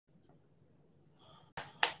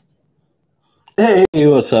Hey,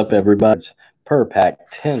 what's up, everybody? It's per pack,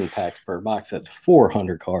 10 packs per box. That's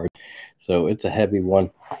 400 cards. So it's a heavy one.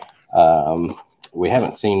 We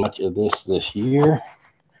haven't seen much of this year.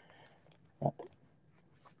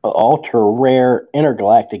 Ultra rare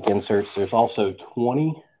intergalactic inserts. There's also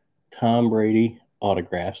 20 Tom Brady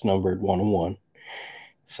autographs numbered 1-1.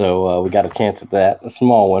 So we got a chance at that. A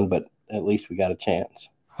small one, but at least we got a chance.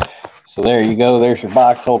 So there you go. There's your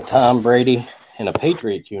box. Old Tom Brady in a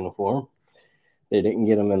Patriots uniform. They didn't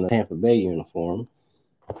get him in the Tampa Bay uniform.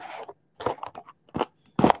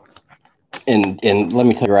 And let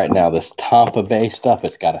me tell you right now, this Tampa Bay stuff,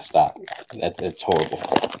 it's got to stop. It's horrible.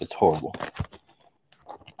 It's horrible.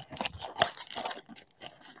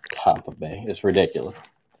 Tampa Bay. It's ridiculous.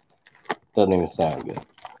 Doesn't even sound good.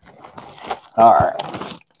 All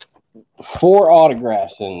right. 4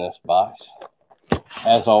 autographs in this box.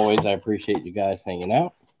 As always, I appreciate you guys hanging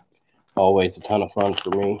out. Always a ton of fun for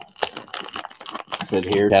me. Sit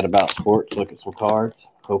here, chat about sports, look at some cards.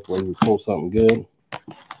 Hopefully we pull something good.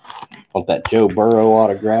 Want that Joe Burrow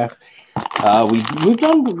autograph. We've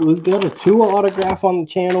got a Tua autograph on the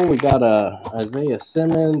channel. We got Isaiah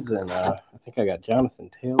Simmons, and I think I got Jonathan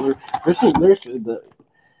Taylor. There's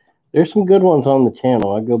some good ones on the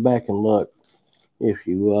channel. I go back and look if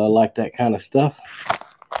you like that kind of stuff.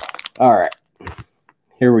 All right,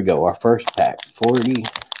 here we go. Our first pack, 40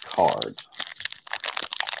 cards.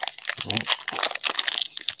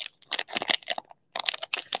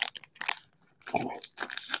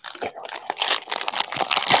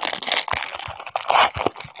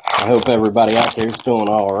 I hope everybody out there is doing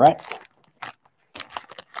all right.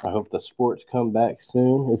 I hope the sports come back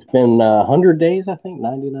soon. It's been 100 days, I think,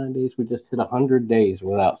 99 days. We just hit 100 days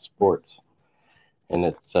without sports. And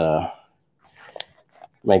it's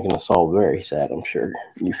making us all very sad. I'm sure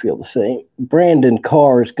you feel the same. Brandon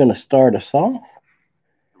Carr is going to start us off.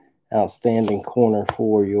 Outstanding corner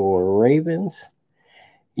for your Ravens.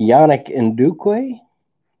 Yannick Ndukwe.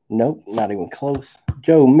 Nope, not even close.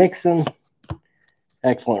 Joe Mixon.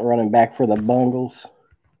 Excellent running back for the Bengals.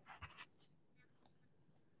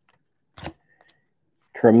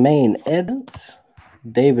 Tremaine Edmonds.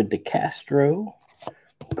 David DeCastro.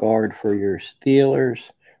 Guard for your Steelers.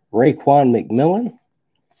 Raekwon McMillan.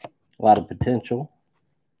 A lot of potential.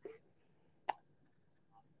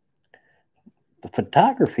 The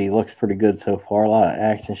photography looks pretty good so far. A lot of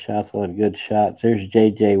action shots, a lot of good shots. There's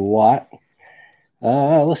J.J. Watt.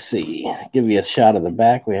 Let's see. Give you a shot of the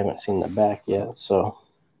back. We haven't seen the back yet, so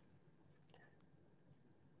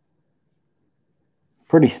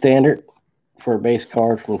pretty standard for a base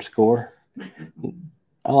card from Score.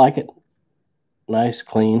 I like it. Nice,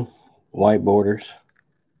 clean, white borders.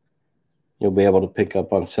 You'll be able to pick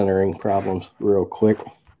up on centering problems real quick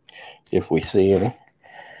if we see any.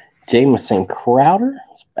 Jamison Crowder.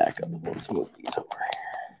 Let's back up. Let's move these over here.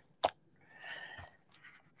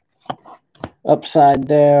 Upside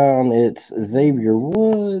down, it's Xavier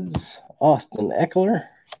Woods, Austin Eckler,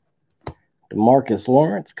 DeMarcus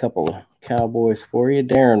Lawrence, a couple of Cowboys for you.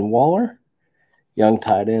 Darren Waller, young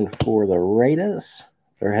tight end for the Raiders.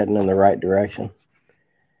 They're heading in the right direction.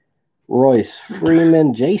 Royce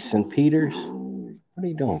Freeman, Jason Peters. What are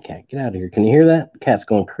you doing, cat? Get out of here. Can you hear that? The cat's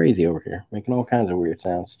going crazy over here, making all kinds of weird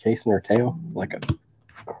sounds. Chasing her tail like a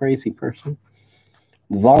crazy person.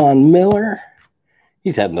 Von Miller.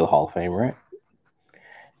 He's heading to the Hall of Fame, right?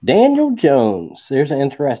 Daniel Jones. There's an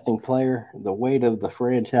interesting player. The weight of the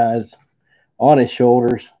franchise on his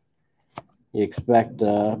shoulders. You expect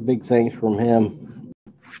big things from him.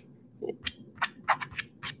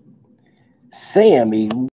 Sammy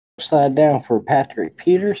upside down for Patrick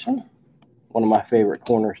Peterson. One of my favorite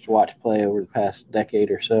corners to watch play over the past decade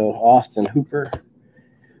or so. Austin Hooper.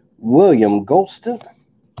 William Golston.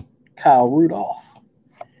 Kyle Rudolph.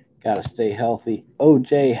 Got to stay healthy.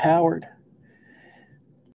 O.J. Howard.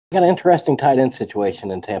 Got an interesting tight end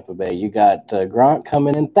situation in Tampa Bay. You got Gronk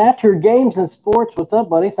coming in. Thatcher Games and Sports. What's up,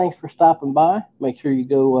 buddy? Thanks for stopping by. Make sure you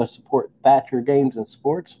go support Thatcher Games and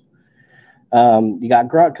Sports. You got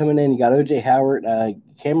Gronk coming in. You got O.J. Howard.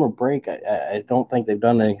 Cameron Brake, I don't think they've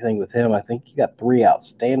done anything with him. I think you got 3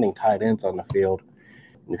 outstanding tight ends on the field.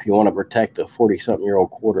 And if you want to protect a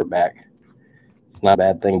 40-something-year-old quarterback, it's not a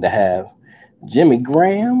bad thing to have. Jimmy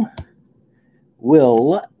Graham. Will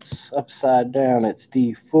Lutz. Upside down at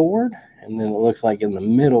Steve Ford. And then it looks like in the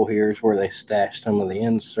middle here is where they stashed some of the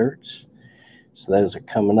inserts. So those are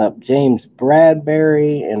coming up. James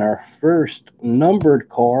Bradbury. And our first numbered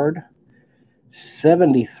card,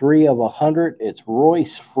 73 of 100. It's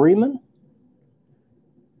Royce Freeman.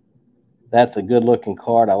 That's a good-looking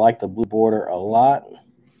card. I like the blue border a lot.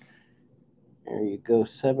 There you go,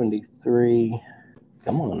 73.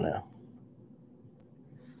 Come on now.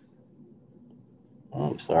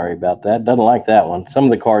 I'm sorry about that. Doesn't like that one. Some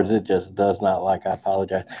of the cards it just does not like. I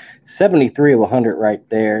apologize. 73 of 100 right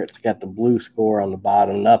there. It's got the blue score on the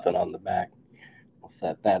bottom, nothing on the back. We'll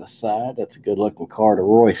set that aside. That's a good looking card of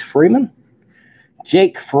Royce Freeman.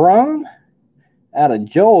 Jake Fromm out of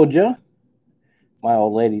Georgia. My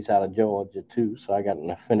old lady's out of Georgia too, so I got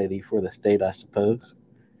an affinity for the state, I suppose.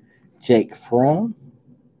 Jake Fromm.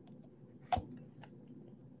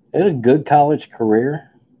 Had a good college career.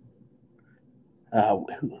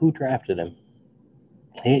 Who drafted him?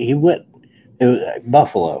 He went. It was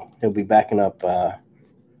Buffalo. He'll be backing up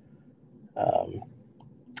um,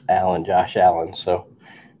 Josh Allen. So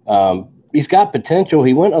he's got potential.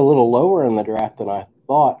 He went a little lower in the draft than I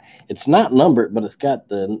thought. It's not numbered, but it's got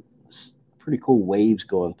the pretty cool waves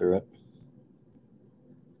going through it.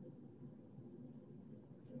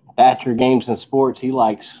 At your games and sports, he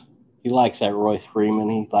likes that Royce Freeman.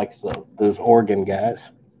 He likes those Oregon guys.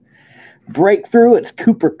 Breakthrough, it's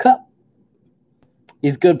Cooper Kupp.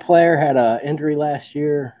 He's a good player. Had an injury last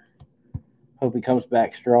year. Hope he comes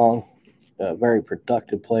back strong. A very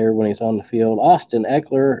productive player when he's on the field. Austin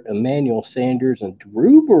Eckler, Emmanuel Sanders, and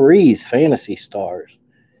Drew Brees, fantasy stars.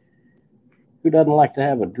 Who doesn't like to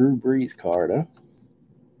have a Drew Brees card, huh?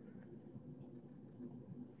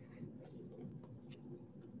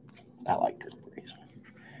 I like Drew Brees.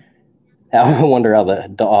 I wonder how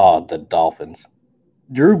the Dolphins.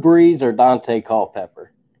 Drew Brees or Dante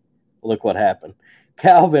Culpepper. Look what happened.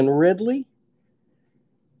 Calvin Ridley,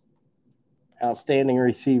 outstanding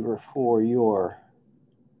receiver for your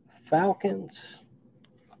Falcons.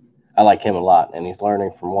 I like him a lot, and he's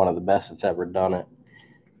learning from one of the best that's ever done it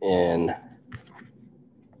in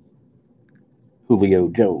Julio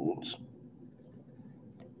Jones.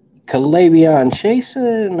 Calavion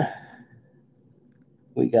Chasen.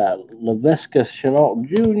 We got Laviska Shenault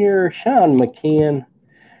Jr., Sean McKeon,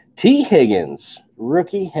 T. Higgins,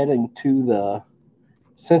 rookie heading to the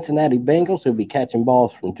Cincinnati Bengals. He'll be catching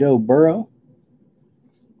balls from Joe Burrow.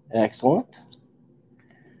 Excellent.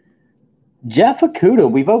 Jeff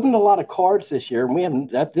Okudah. We've opened a lot of cards this year, and we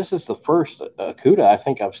haven't. This is the first Okudah I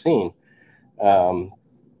think I've seen. I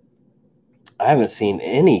haven't seen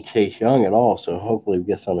any Chase Young at all, so hopefully we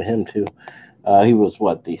get some of him too. He was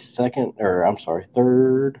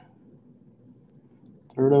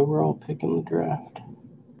third overall pick in the draft.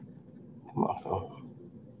 Come on, phone.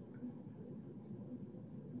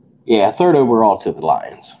 Yeah, third overall to the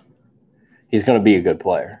Lions. He's going to be a good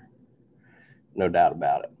player, no doubt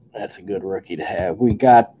about it. That's a good rookie to have. We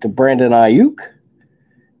got Brandon Ayuk,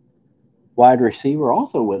 wide receiver,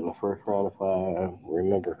 also went in the first round, if I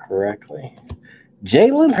remember correctly.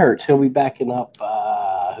 Jalen Hurts, he'll be backing up,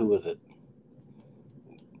 who was it?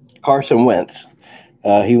 Carson Wentz.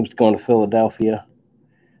 He was going to Philadelphia.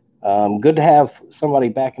 Good to have somebody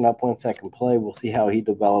backing up Wentz that can play. We'll see how he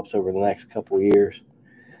develops over the next couple of years.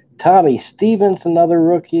 Tommy Stevens, another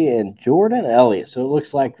rookie, and Jordan Elliott. So it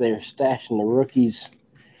looks like they're stashing the rookies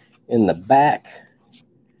in the back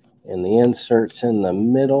and the inserts in the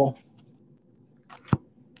middle.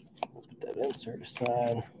 Put that insert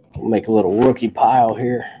aside. We'll make a little rookie pile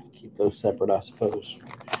here. Keep those separate, I suppose.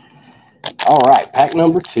 All right, pack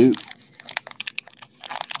number 2.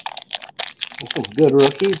 Some good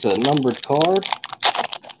rookies, a numbered card.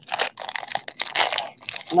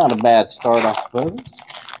 Not a bad start, I suppose.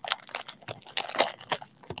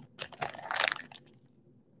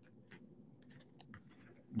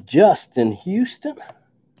 Justin Houston.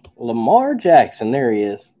 Lamar Jackson, there he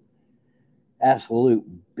is. Absolute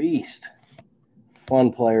beast.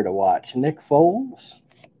 Fun player to watch. Nick Foles.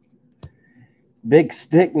 Big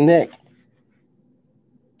Stick Nick.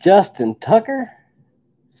 Justin Tucker.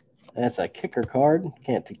 That's a kicker card.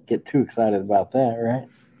 Can't get too excited about that, right?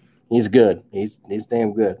 He's good. He's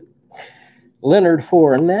damn good. Leonard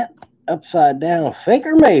Fournette. Upside down.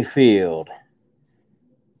 Baker Mayfield.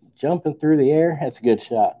 Jumping through the air. That's a good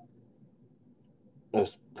shot.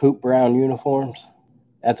 Those poop brown uniforms.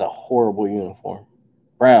 That's a horrible uniform.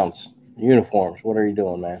 Browns uniforms. What are you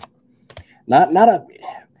doing, man?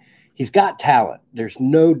 He's got talent. There's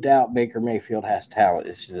no doubt Baker Mayfield has talent.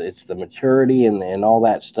 It's the maturity and all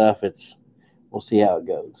that stuff. We'll see how it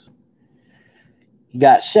goes. You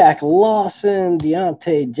got Shaq Lawson,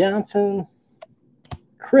 Deontay Johnson,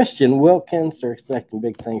 Christian Wilkins. They're expecting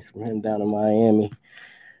big things from him down in Miami.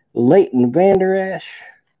 Leighton Vander Esch.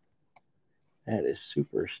 That is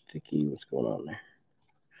super sticky. What's going on there?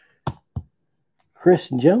 Chris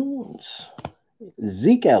Jones.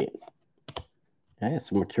 Zeke Elliott. I had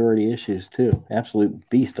some maturity issues, too. Absolute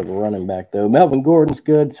beast of a running back, though. Melvin Gordon's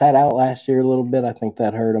good. Sat out last year a little bit. I think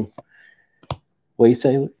that hurt him. What do you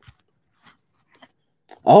say, Luke?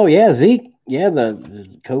 Oh, yeah, Zeke. Yeah,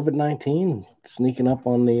 the COVID-19 sneaking up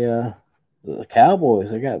on the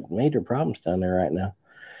Cowboys. They got major problems down there right now.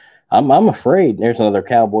 I'm afraid. There's another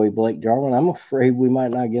Cowboy, Blake Jarwin. I'm afraid we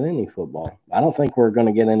might not get any football. I don't think we're going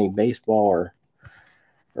to get any baseball or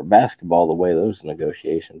basketball the way those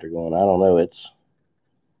negotiations are going. I don't know. It's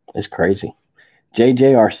crazy.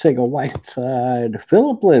 J.J. Arcega Whiteside,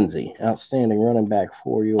 Philip Lindsay, outstanding running back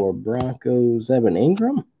for your Broncos. Evan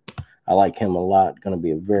Ingram, I like him a lot. Going to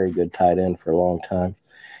be a very good tight end for a long time.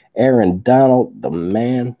 Aaron Donald, the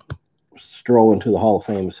man, strolling to the Hall of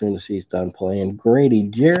Fame as soon as he's done playing. Grady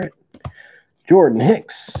Jarrett, Jordan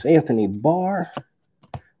Hicks, Anthony Barr,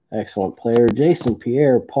 excellent player. Jason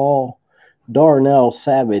Pierre-Paul, Darnell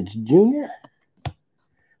Savage Jr.,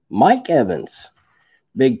 Mike Evans,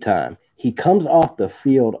 big time. He comes off the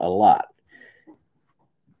field a lot.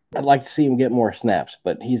 I'd like to see him get more snaps,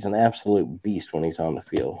 but he's an absolute beast when he's on the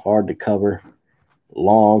field. Hard to cover,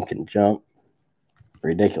 long, can jump,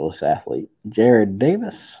 ridiculous athlete. Jared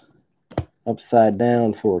Davis, upside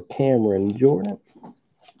down for Cameron Jordan.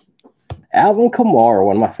 Alvin Kamara,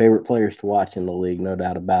 one of my favorite players to watch in the league, no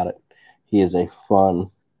doubt about it. He is a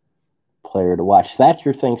fun player to watch.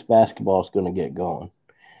 Thatcher thinks basketball is going to get going.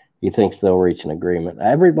 He thinks they'll reach an agreement.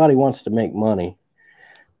 Everybody wants to make money,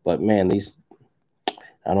 but man,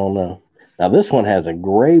 I don't know. Now, this one has a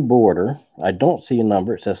gray border. I don't see a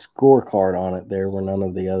number. It says scorecard on it there where none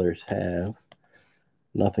of the others have.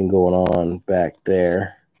 Nothing going on back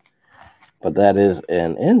there. But that is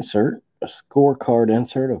an insert, a scorecard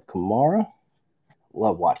insert of Kamara.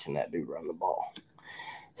 Love watching that dude run the ball.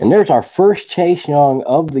 And there's our first Chase Young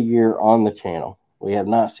of the year on the channel. We have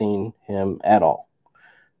not seen him at all.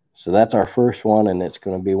 So that's our first one, and it's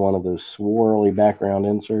going to be one of those swirly background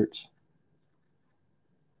inserts.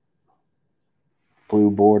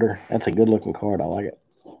 Blue border. That's a good-looking card. I like it.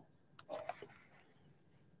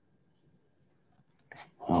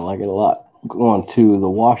 I like it a lot. Going to the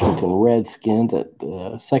Washington Redskins at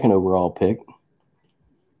the second overall pick.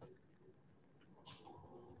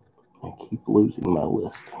 I keep losing my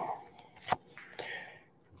list.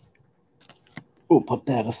 We'll put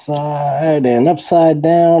that aside. And upside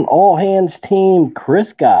down, all hands team,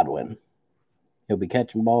 Chris Godwin. He'll be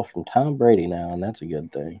catching balls from Tom Brady now, and that's a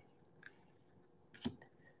good thing.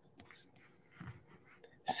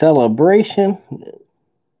 Celebration,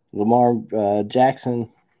 Lamar Jackson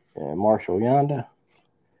and Marshall Yonda.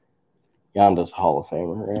 Yonda's a Hall of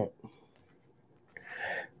Famer, right?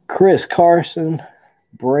 Chris Carson,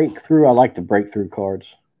 breakthrough. I like the breakthrough cards.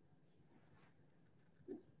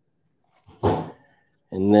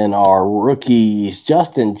 And then our rookies,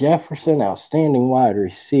 Justin Jefferson, outstanding wide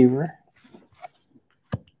receiver.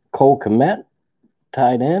 Cole Kmet,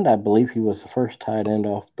 tight end. I believe he was the first tight end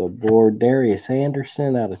off the board. Darius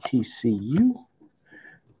Anderson out of TCU.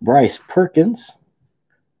 Bryce Perkins,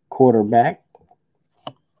 quarterback.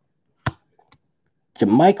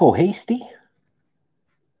 Jermichael Hasty.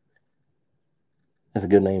 That's a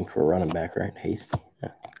good name for a running back, right? Hasty. Yeah.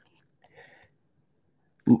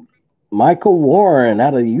 Michael Warren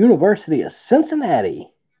out of the University of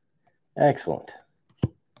Cincinnati. Excellent.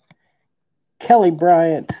 Kelly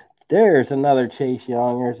Bryant. There's another Chase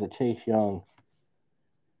Young. There's a Chase Young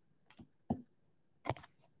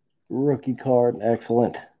rookie card.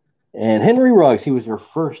 Excellent. And Henry Ruggs, he was your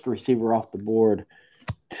first receiver off the board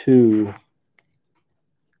to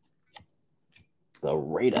the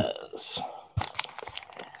Raiders.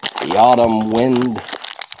 The autumn wind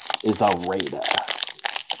is a Raider.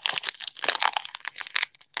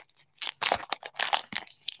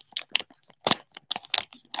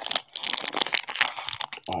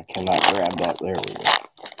 I cannot grab that. There we go.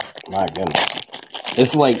 My goodness.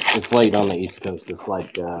 It's late. It's late on the East Coast. It's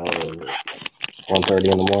like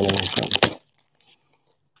 1:30 in the morning or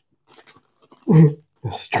something.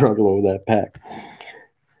 Struggling with that pack.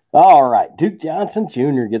 All right. Duke Johnson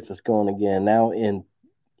Jr. gets us going again. Now in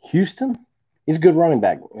Houston. He's a good running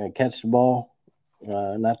back. Catch the ball.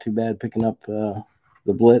 Not too bad picking up the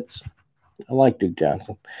blitz. I like Duke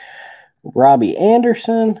Johnson. Robbie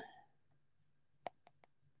Anderson.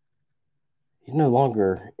 He's no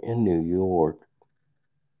longer in New York.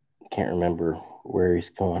 Can't remember where he's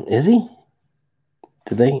going. Is he?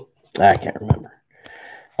 Did they? I can't remember.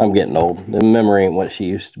 I'm getting old. The memory ain't what she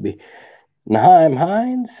used to be. Naheem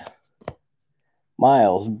Hines.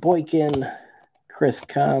 Miles Boykin. Chris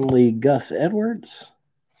Conley. Gus Edwards.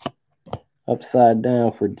 Upside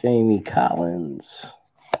down for Jamie Collins.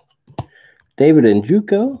 David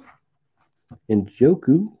Njoku.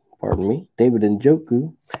 David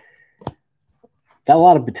Njoku. Got a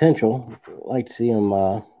lot of potential. I'd like to see him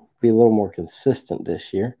be a little more consistent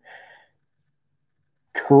this year.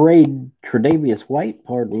 Tre'Davious White,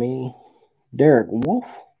 pardon me. Derek Wolf.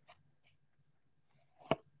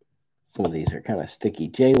 Some of these are kind of sticky.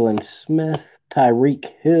 Jalen Smith,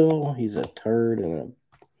 Tyreek Hill. He's a turd.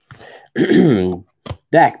 And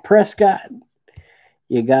Dak Prescott.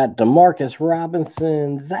 You got Demarcus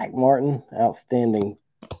Robinson, Zach Martin, outstanding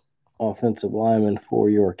offensive lineman for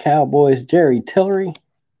your Cowboys. Jerry Tillery.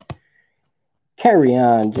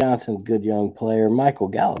 Kerryon Johnson, good young player. Michael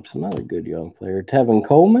Gallup's another good young player. Tevin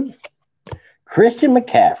Coleman. Christian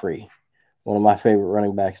McCaffrey. One of my favorite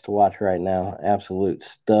running backs to watch right now. Absolute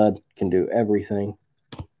stud. Can do everything.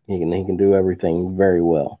 He can do everything very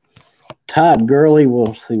well. Todd Gurley.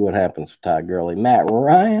 We'll see what happens with Todd Gurley. Matt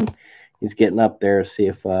Ryan. He's getting up there to see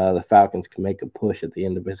if the Falcons can make a push at the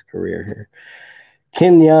end of his career here.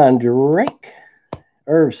 Kenyon Drake.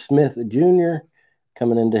 Irv Smith Jr.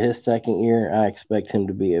 coming into his second year. I expect him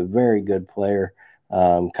to be a very good player.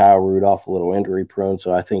 Kyle Rudolph a little injury prone,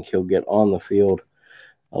 so I think he'll get on the field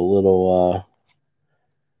a little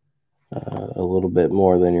bit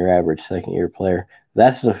more than your average second-year player.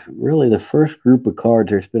 That's really the first group of cards.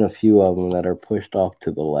 There's been a few of them that are pushed off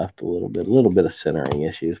to the left a little bit of centering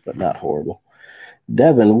issues, but not horrible.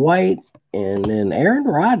 Devin White, and then Aaron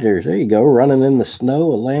Rodgers. There you go, running in the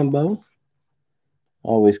snow at Lambeau.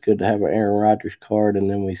 Always good to have an Aaron Rodgers card, and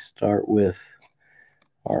then we start with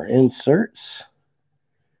our inserts.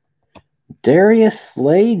 Darius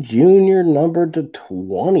Slay Jr. numbered to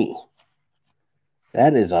 20.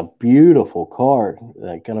 That is a beautiful card.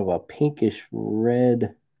 Kind of a pinkish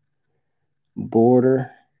red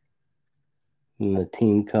border. And the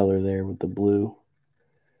team color there with the blue.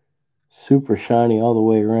 Super shiny all the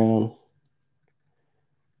way around.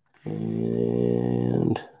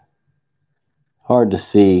 And hard to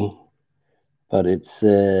see. But it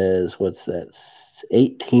says, what's that?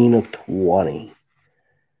 18 of 20.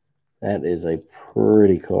 That is a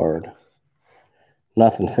pretty card.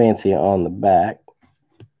 Nothing fancy on the back.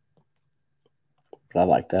 But I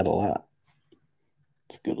like that a lot.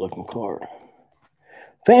 It's a good looking card.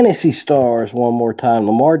 Fantasy Stars one more time.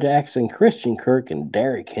 Lamar Jackson, Christian Kirk, and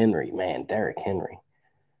Derrick Henry. Man, Derrick Henry.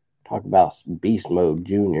 Talk about beast mode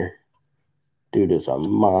junior. Dude is a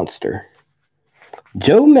monster.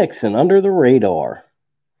 Joe Mixon under the radar.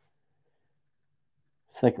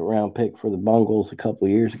 Second round pick for the Bungles a couple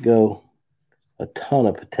years ago. A ton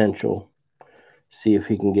of potential. See if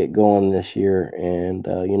he can get going this year. And,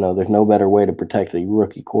 there's no better way to protect a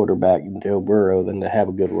rookie quarterback, Joe Burrow, than to have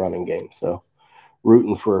a good running game. So,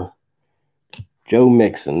 rooting for Joe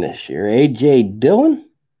Mixon this year. A.J. Dillon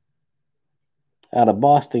out of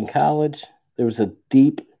Boston College. There was a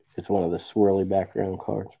deep, it's one of the swirly background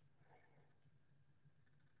cards.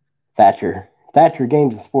 Thatcher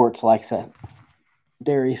Games and Sports likes that.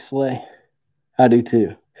 Darius Slay. I do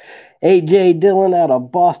too. A.J. Dillon out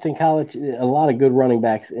of Boston College. A lot of good running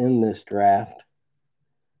backs in this draft.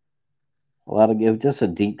 Just a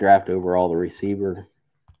deep draft overall, the receiver.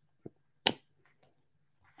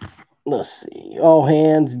 Let's see. All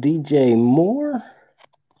hands, DJ Moore.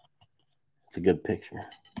 It's a good picture.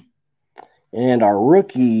 And our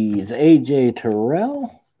rookies, A.J.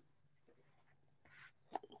 Terrell.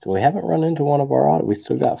 So we haven't run into one of our we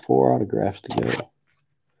still got 4 autographs to go.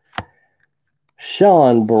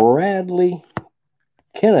 Sean Bradley,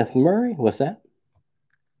 Kenneth Murray. What's that?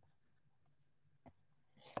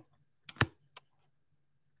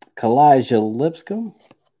 Kalijah Lipscomb,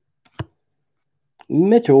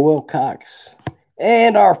 Mitchell Wilcox,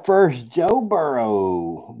 and our first Joe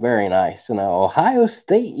Burrow. Very nice. In an Ohio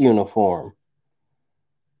State uniform.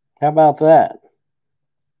 How about that?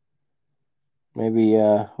 Maybe,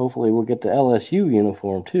 hopefully we'll get the LSU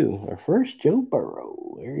uniform too. Our first Joe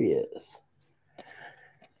Burrow. There he is.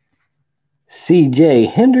 C.J.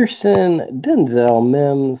 Henderson, Denzel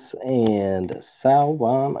Mims, and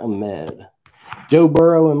Salvon Ahmed. Joe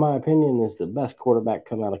Burrow, in my opinion, is the best quarterback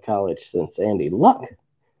come out of college since Andy Luck.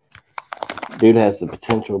 Dude has the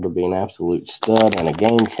potential to be an absolute stud and a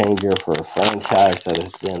game changer for a franchise that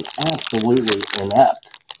has been absolutely inept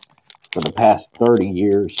for the past 30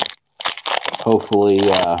 years. Hopefully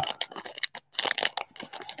he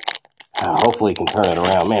can turn it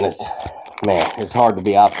around. Man, it's hard to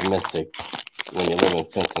be optimistic when you live in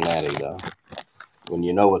Cincinnati, though. When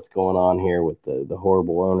you know what's going on here with the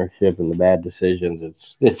horrible ownership and the bad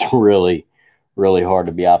decisions, it's really, really hard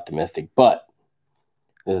to be optimistic. But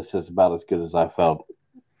this is about as good as I felt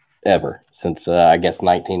ever since, I guess,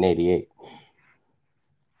 1988.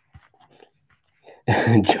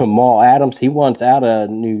 Jamal Adams, he wants out of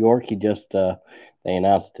New York. He just they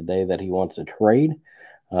announced today that he wants a trade.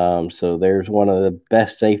 So there's one of the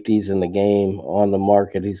best safeties in the game on the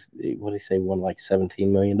market. What did he say, won like $17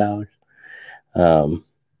 million. I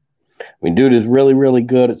mean, dude is really, really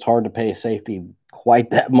good. It's hard to pay a safety quite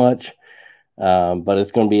that much. But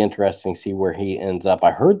it's going to be interesting to see where he ends up.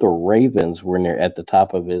 I heard the Ravens were near at the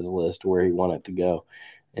top of his list where he wanted to go,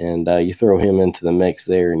 and you throw him into the mix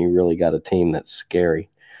there, and you really got a team that's scary.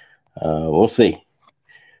 We'll see.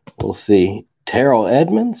 We'll see. Terrell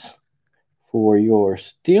Edmonds for your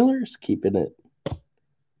Steelers, keeping it.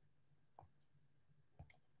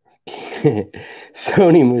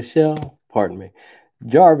 Sony Michelle, pardon me.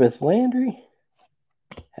 Jarvis Landry,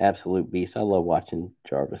 absolute beast. I love watching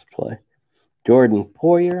Jarvis play. Jordan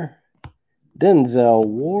Poyer, Denzel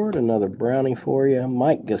Ward, another Brownie for you.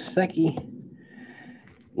 Mike Gesicki,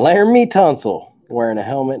 Laramie Tunsil, wearing a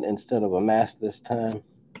helmet instead of a mask this time.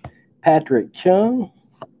 Patrick Chung,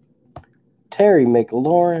 Terry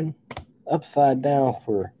McLaurin, upside down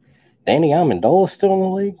for Danny Amendola, still in the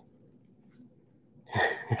league.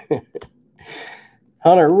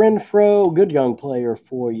 Hunter Renfro, good young player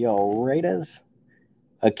for y'all Raiders.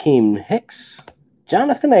 Hakeem Hicks,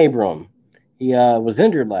 Jonathan Abram. He was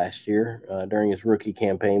injured last year during his rookie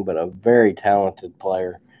campaign, but a very talented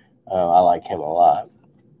player. I like him a lot.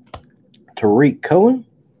 Tariq Cohen,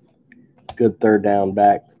 good third down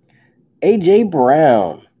back. A.J.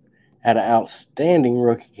 Brown had an outstanding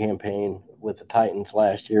rookie campaign with the Titans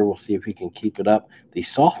last year. We'll see if he can keep it up. The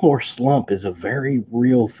sophomore slump is a very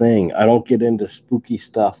real thing. I don't get into spooky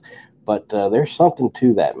stuff, but there's something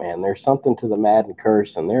to that, man. There's something to the Madden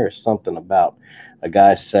curse, and there is something about a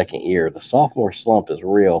guy's second year. The sophomore slump is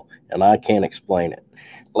real, and I can't explain it.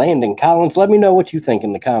 Landon Collins, let me know what you think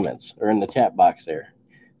in the comments or in the chat box there.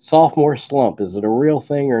 Sophomore slump, is it a real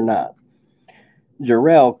thing or not?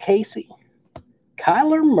 Jarrell Casey,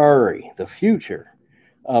 Kyler Murray, the future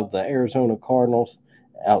of the Arizona Cardinals.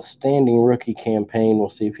 Outstanding rookie campaign.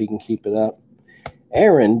 We'll see if he can keep it up.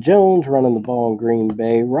 Aaron Jones running the ball in Green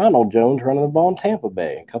Bay. Ronald Jones running the ball in Tampa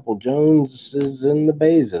Bay. A couple Joneses in the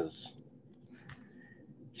bases.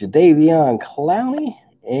 Jadeveon Clowney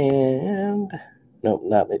and nope,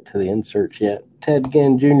 not to the inserts yet. Ted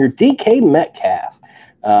Ginn Jr. DK Metcalf.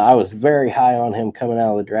 I was very high on him coming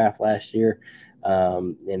out of the draft last year,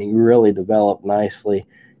 and he really developed nicely,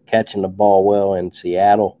 catching the ball well in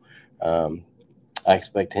Seattle. I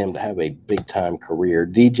expect him to have a big-time career.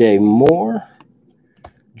 DJ Moore,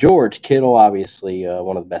 George Kittle, obviously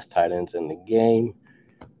one of the best tight ends in the game.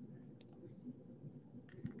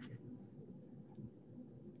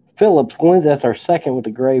 Phillips Lindsay, that's our second with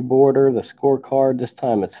the gray border. The scorecard, this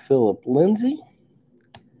time it's Philip Lindsay.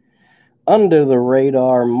 Under the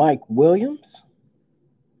radar, Mike Williams.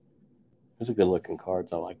 Those are good-looking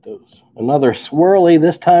cards. I like those. Another swirly.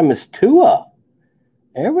 This time is Tua.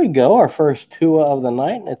 There we go. Our first Tua of the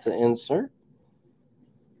night. It's an insert.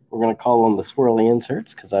 We're going to call them the swirly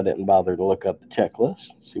inserts because I didn't bother to look up the checklist,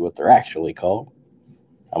 see what they're actually called.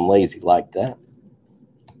 I'm lazy like that.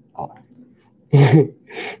 Oh.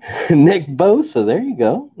 Nick Bosa, there you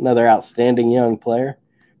go. Another outstanding young player.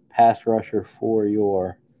 Pass rusher for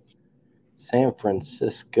your San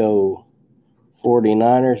Francisco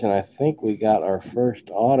 49ers. And I think we got our first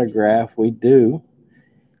autograph. We do.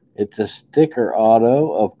 It's a sticker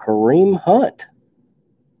auto of Kareem Hunt.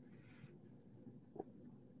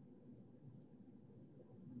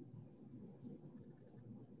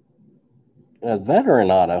 A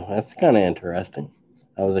veteran auto. That's kind of interesting.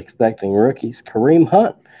 I was expecting rookies. Kareem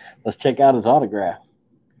Hunt. Let's check out his autograph.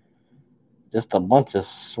 Just a bunch of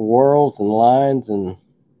swirls and lines, and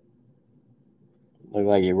looked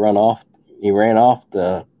like he ran off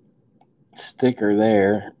the sticker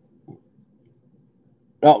there.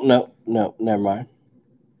 Oh, no, never mind.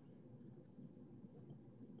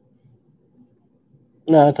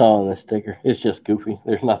 No, it's all in the sticker. It's just goofy.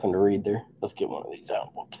 There's nothing to read there. Let's get one of these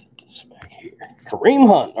out. Whoops, this back here. Kareem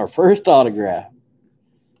Hunt, our first autograph.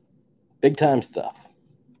 Big time stuff.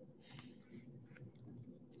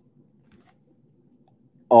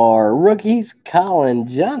 Our rookies, Colin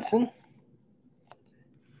Johnson.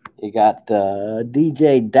 You got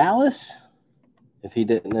DJ Dallas. If he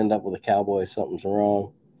didn't end up with a Cowboy, something's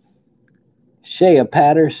wrong. Shea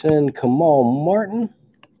Patterson, Kamal Martin,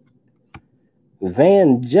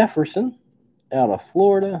 Van Jefferson out of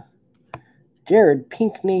Florida, Jared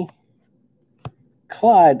Pinkney,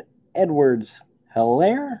 Clyde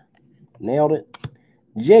Edwards-Helaire, nailed it,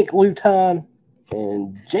 Jake Luton,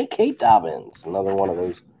 and J.K. Dobbins, another one of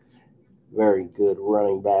those very good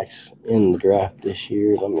running backs in the draft this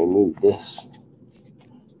year. Let me move this.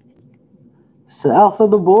 South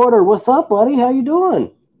of the border. What's up, buddy? How you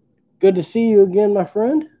doing? Good to see you again, my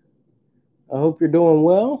friend. I hope you're doing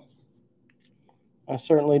well. I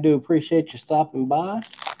certainly do appreciate you stopping by.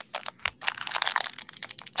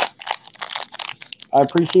 I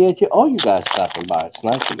appreciate all you guys stopping by. It's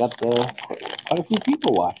nice we got quite a few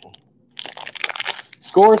people watching.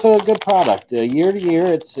 Score's a good product. Year to year,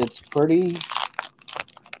 it's pretty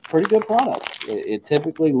good product. It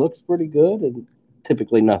typically looks pretty good, and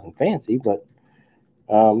typically nothing fancy, but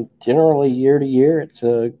generally year to year, it's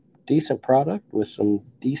a decent product with some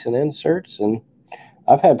decent inserts, and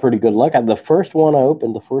I've had pretty good luck. The first one I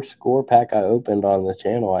opened, the first score pack I opened on the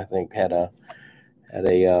channel, I think had a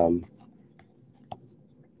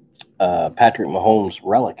Patrick Mahomes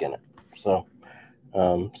relic in it. So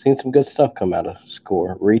seen some good stuff come out of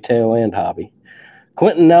score, retail and hobby.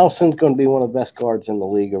 Quentin Nelson's going to be one of the best guards in the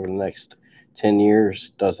league over the next 10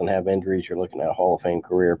 years. Doesn't have injuries. You're looking at a Hall of Fame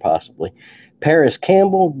career possibly. Paris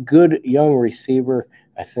Campbell, good young receiver.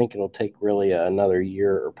 I think it'll take really another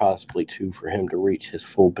year or possibly two for him to reach his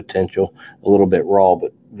full potential. A little bit raw,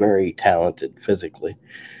 but very talented physically.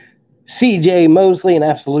 C.J. Mosley, an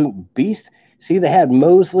absolute beast. See, they had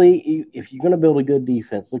Mosley. If you're going to build a good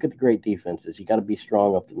defense, look at the great defenses. You got to be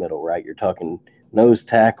strong up the middle, right? You're talking nose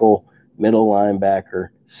tackle, middle linebacker,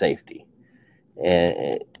 safety.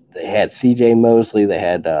 And they had C.J. Mosley. They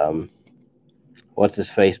had what's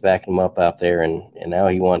his face backing him up out there, and now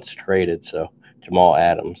he wants traded. So Jamal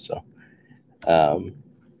Adams. So I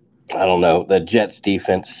don't know. The Jets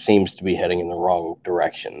defense seems to be heading in the wrong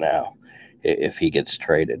direction now. If he gets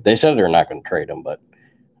traded, they said they're not going to trade him, but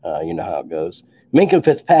you know how it goes. Minka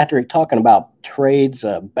Fitzpatrick talking about trades,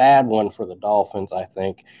 a bad one for the Dolphins, I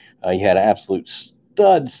think. You had an absolute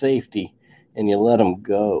stud safety, and you let him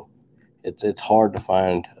go. It's hard to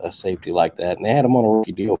find a safety like that. And they had him on a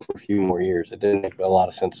rookie deal for a few more years. It didn't make a lot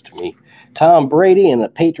of sense to me. Tom Brady in a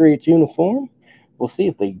Patriots uniform. We'll see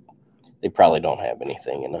if they probably don't have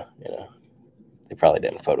anything in a they probably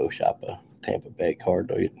didn't Photoshop a Tampa Bay card,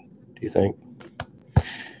 do you think?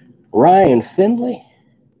 Ryan Finley.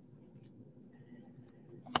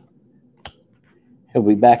 He'll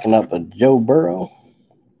be backing up a Joe Burrow.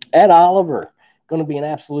 Ed Oliver, going to be an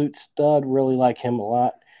absolute stud. Really like him a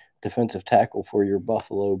lot. Defensive tackle for your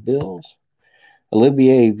Buffalo Bills.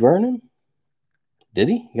 Olivier Vernon. Did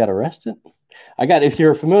he? He got arrested? If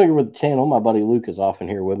you're familiar with the channel, my buddy Luke is often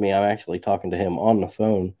here with me. I'm actually talking to him on the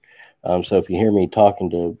phone. So if you hear me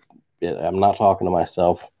talking I'm not talking to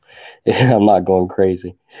myself. I'm not going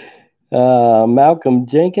crazy. Malcolm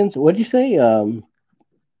Jenkins. What'd you say?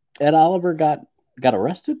 Ed Oliver got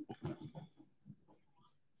arrested?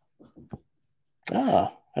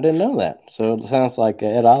 Ah, I didn't know that. So it sounds like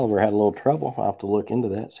Ed Oliver had a little trouble. I'll have to look into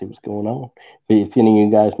that, see what's going on. If any of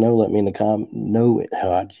you guys know, let me in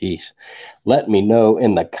the Let me know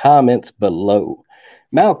in the comments below.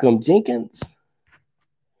 Malcolm Jenkins,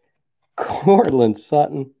 Cortland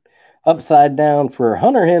Sutton, upside down for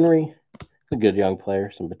Hunter Henry. A good young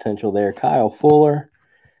player, some potential there. Kyle Fuller,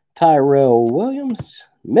 Tyrell Williams,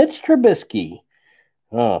 Mitch Trubisky.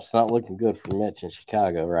 Oh, it's not looking good for Mitch in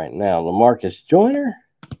Chicago right now. LaMarcus Joyner,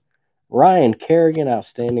 Ryan Kerrigan,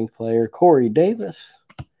 outstanding player. Corey Davis,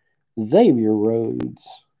 Xavier Rhodes,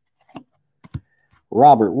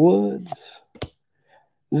 Robert Woods,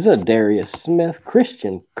 Zadarius Smith,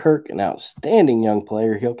 Christian Kirk, an outstanding young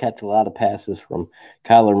player. He'll catch a lot of passes from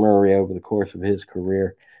Kyler Murray over the course of his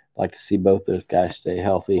career. Like to see both those guys stay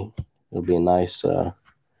healthy. It'll be a nice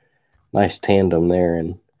tandem there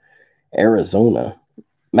in Arizona.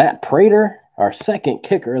 Matt Prater, our second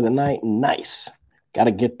kicker of the night. Nice. Got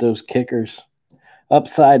to get those kickers.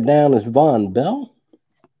 Upside down is Von Bell.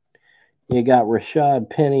 You got Rashad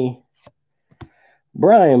Penny,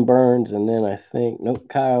 Brian Burns, and then I think,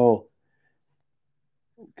 Kyle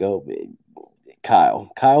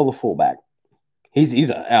the fullback. He's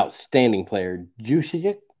an outstanding player.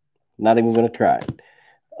 Juszczyk, not even going to try it.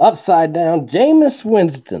 Upside down, Jameis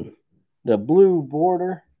Winston, the blue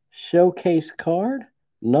border showcase card,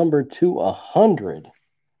 number 2/100.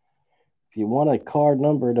 If you want a card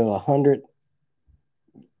number to 100,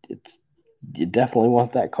 you definitely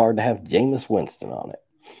want that card to have Jameis Winston on it.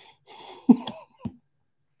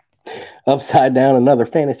 Upside down, another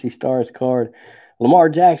Fantasy Stars card, Lamar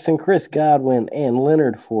Jackson, Chris Godwin, and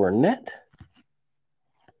Leonard Fournette.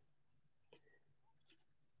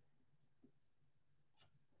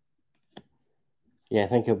 Yeah, I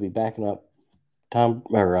think he'll be backing up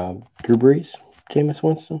Drew Brees, Jameis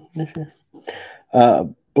Winston this year.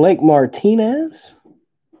 Blake Martinez,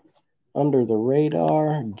 under the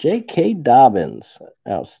radar. J.K. Dobbins,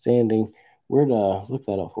 outstanding. Where'd look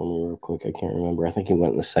that up for me real quick? I can't remember. I think he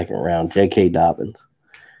went in the second round. J.K. Dobbins.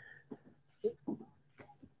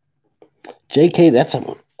 J.K. That's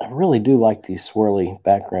I really do like these swirly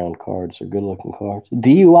background cards. They're good-looking cards.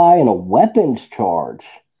 DUI and a weapons charge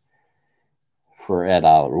for Ed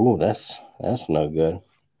Oliver. Ooh, that's no good.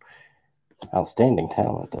 Outstanding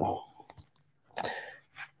talent, though.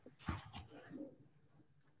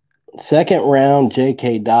 Second round,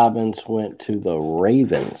 J.K. Dobbins went to the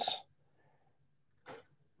Ravens.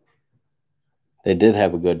 They did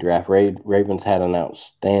have a good draft. Ravens had an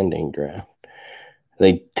outstanding draft.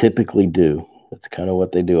 They typically do. That's kind of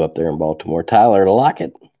what they do up there in Baltimore. Tyler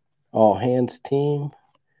Lockett, all hands team.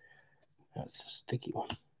 That's a sticky one.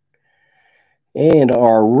 And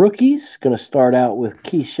our rookies, going to start out with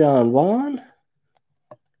Keyshawn Vaughn.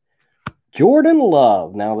 Jordan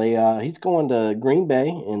Love. Now he's going to Green Bay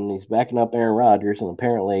and he's backing up Aaron Rodgers, and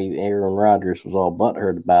apparently Aaron Rodgers was all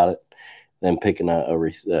butthurt about it. Then picking he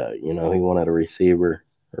wanted a receiver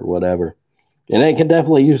or whatever. And they can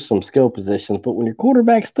definitely use some skill positions, but when your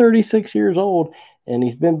quarterback's 36 years old and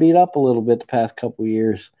he's been beat up a little bit the past couple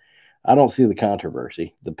years, I don't see the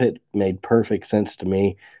controversy. The pick made perfect sense to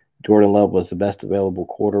me. Jordan Love was the best available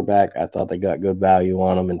quarterback. I thought they got good value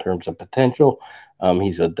on him in terms of potential.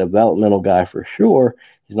 He's a developmental guy for sure.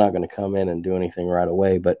 He's not going to come in and do anything right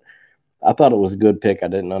away, but I thought it was a good pick. I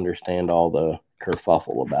didn't understand all the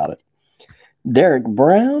kerfuffle about it. Derek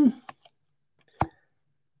Brown.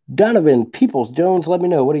 Donovan Peoples-Jones, let me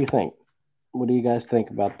know. What do you think? What do you guys think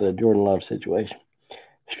about the Jordan Love situation?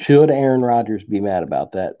 Should Aaron Rodgers be mad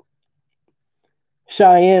about that?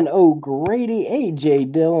 Cheyenne O'Grady, A.J.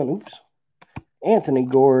 Dillon, Anthony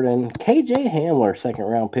Gordon, K.J. Hamler, second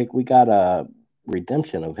round pick. We got a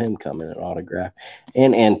redemption of him coming at autograph.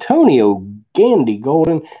 And Antonio Gandy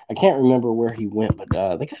Golden. I can't remember where he went, but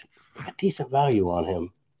they got decent value on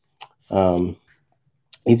him.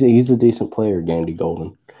 He's a decent player, Gandy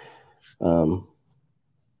Golden. Be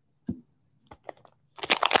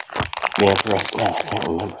interesting. I can't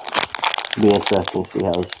remember. Be interesting to see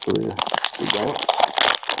how his career is going.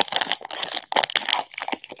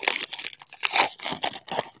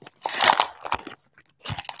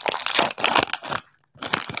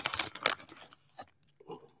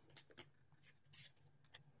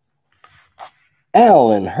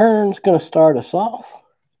 Alan Hearn's going to start us off.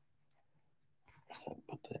 So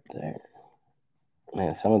put that there.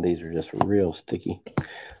 Man, some of these are just real sticky.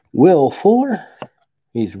 Will Fuller,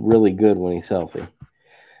 he's really good when he's healthy.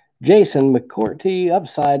 Jason McCourty,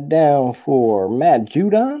 upside down for Matt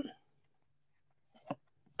Judon.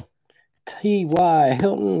 T.Y.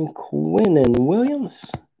 Hilton, Quinnen Williams,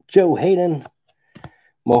 Joe Hayden,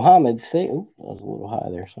 Mohammed Say. Oh, that was a little high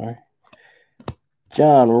there, sorry.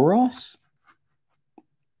 John Ross.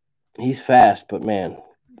 He's fast, but man,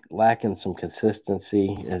 lacking some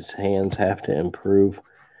consistency. His hands have to improve.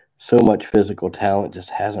 So much physical talent just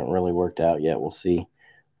hasn't really worked out yet. We'll see.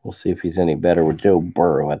 We'll see if he's any better with Joe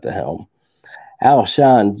Burrow at the helm.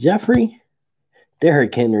 Alshon Jeffrey.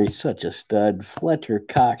 Derrick Henry's such a stud. Fletcher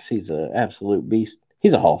Cox, he's an absolute beast.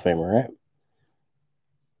 He's a Hall of Famer, right?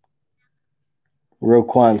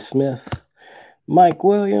 Roquan Smith. Mike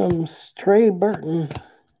Williams. Trey Burton.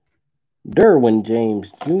 Derwin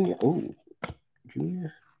James Jr. Ooh, Jr.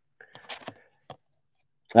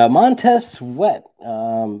 Montez Sweat.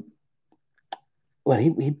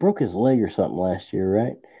 He broke his leg or something last year,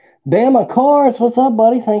 right? Bama Cars, what's up,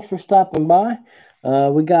 buddy? Thanks for stopping by.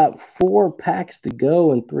 We got 4 packs to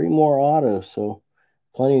go and 3 more autos, so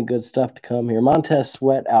plenty of good stuff to come here. Montez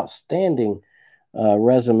Sweat, outstanding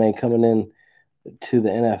resume coming in to the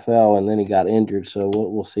NFL, and then he got injured, so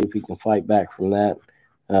we'll see if he can fight back from that.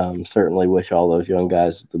 Certainly wish all those young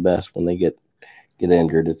guys the best when they get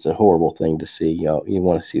injured. It's a horrible thing to see. You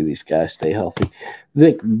want to see these guys stay healthy.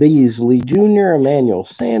 Vic Beasley Jr., Emmanuel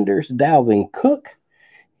Sanders, Dalvin Cook.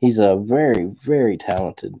 He's a very, very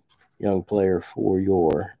talented young player for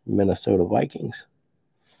your Minnesota Vikings.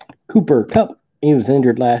 Cooper Kupp, he was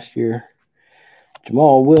injured last year.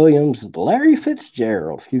 Jamal Williams, Larry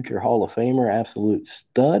Fitzgerald, future Hall of Famer, absolute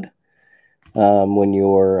stud. When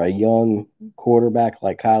you're a young quarterback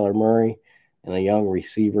like Kyler Murray and a young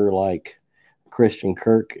receiver like Christian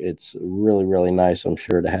Kirk, it's really, really nice, I'm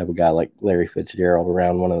sure, to have a guy like Larry Fitzgerald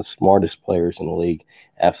around, one of the smartest players in the league.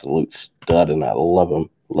 Absolute stud, and I love him.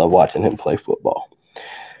 Love watching him play football.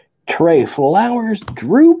 Trey Flowers,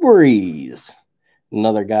 Drew Brees,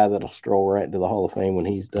 another guy that'll stroll right into the Hall of Fame when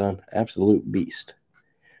he's done. Absolute beast.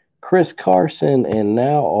 Chris Carson, and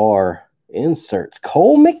now our inserts.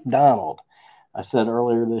 Cole McDonald. I said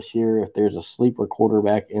earlier this year, if there's a sleeper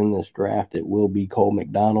quarterback in this draft, it will be Cole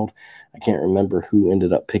McDonald. I can't remember who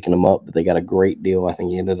ended up picking him up, but they got a great deal. I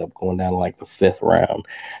think he ended up going down like the 5th round.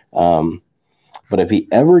 But if he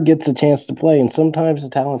ever gets a chance to play, and sometimes a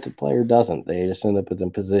talented player doesn't, they just end up in a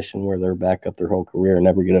position where they're back up their whole career and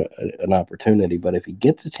never get an opportunity. But if he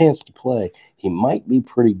gets a chance to play, he might be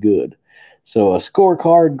pretty good. So a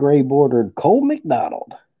scorecard, gray bordered Cole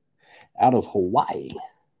McDonald out of Hawaii.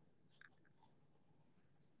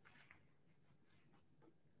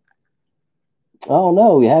 Oh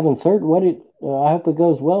no, we haven't inserted. I hope it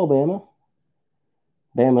goes well, Bama.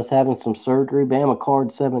 Bama's having some surgery. Bama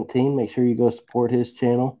card 17. Make sure you go support his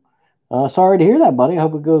channel. Sorry to hear that, buddy. I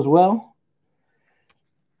hope it goes well.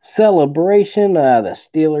 Celebration. The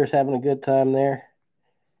Steelers having a good time there.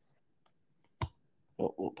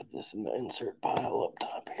 Oh, we'll put this in the insert pile up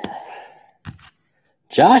top here.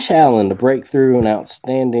 Josh Allen, the breakthrough, an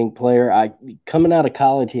outstanding player. Coming out of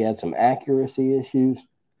college, he had some accuracy issues.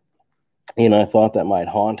 I thought that might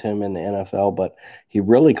haunt him in the NFL, but he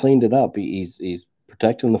really cleaned it up. He's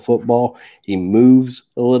protecting the football. He moves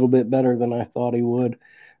a little bit better than I thought he would.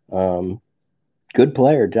 Good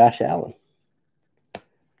player, Josh Allen.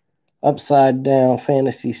 Upside down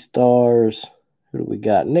fantasy stars. Who do we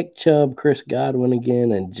got? Nick Chubb, Chris Godwin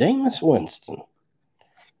again, and Jameis Winston.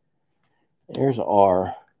 There's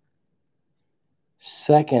our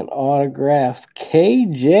second autograph,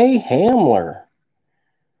 KJ Hamler.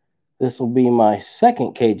 This will be my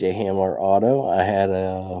second KJ Hamler auto. I had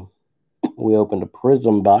we opened a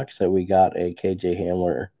Prism box that we got a KJ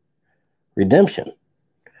Hamler redemption.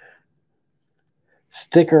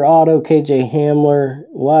 Sticker auto, KJ Hamler,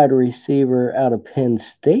 wide receiver out of Penn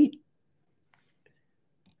State.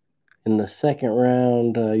 In the second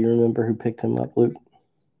round, you remember who picked him up, Luke?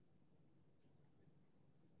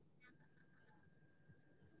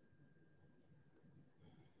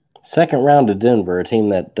 Second round to Denver, a team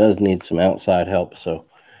that does need some outside help. So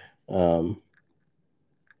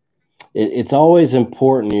it's always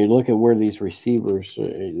important. You look at where these receivers,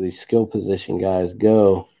 these skill position guys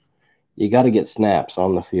go, you got to get snaps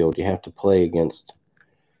on the field. You have to play against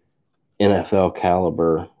NFL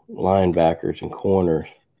caliber linebackers and corners.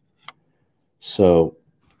 So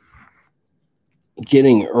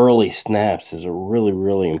getting early snaps is a really,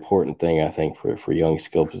 really important thing, I think, for young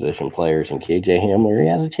skill position players. And KJ Hamler, he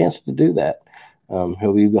has a chance to do that.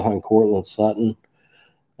 He'll be behind Cortland Sutton.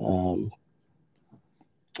 But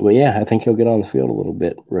yeah, I think he'll get on the field a little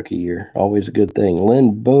bit rookie year. Always a good thing.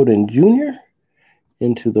 Lynn Bowden Jr.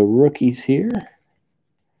 into the rookies here.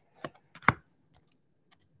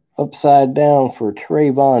 Upside down for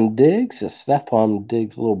Trayvon Diggs. It's Stephon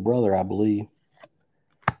Diggs' little brother, I believe.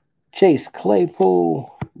 Chase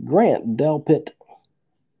Claypool, Grant Delpit,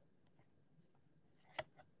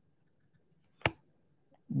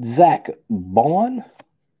 Zach Bond.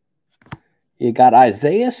 You got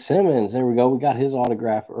Isaiah Simmons. There we go. We got his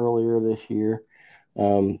autograph earlier this year.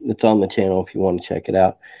 It's on the channel if you want to check it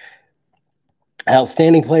out.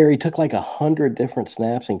 Outstanding player. He took like 100 different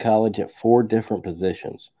snaps in college at 4 different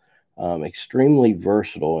positions. Extremely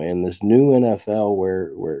versatile. In this new NFL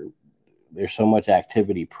where there's so much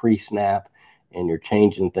activity pre-snap and you're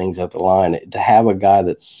changing things at the line, to have a guy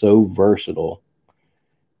that's so versatile,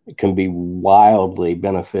 it can be wildly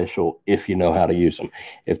beneficial if you know how to use them.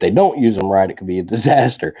 If they don't use them right, it could be a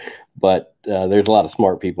disaster. But there's a lot of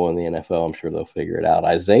smart people in the NFL. I'm sure they'll figure it out.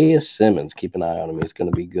 Isaiah Simmons, keep an eye on him. He's going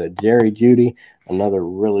to be good. Jerry Jeudy, another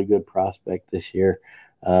really good prospect this year.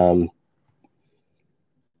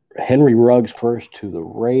 Henry Ruggs first to the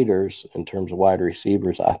Raiders in terms of wide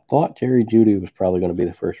receivers. I thought Jerry Jeudy was probably going to be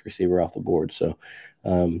the first receiver off the board. So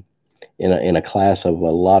in a class of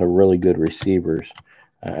a lot of really good receivers,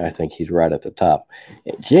 I think he's right at the top.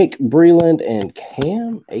 Jake Breland and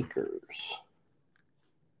Cam Akers.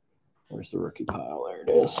 Where's the rookie pile? There it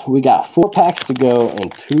is. We got 4 packs to go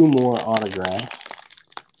and 2 more autographs.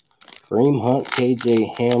 Kareem Hunt,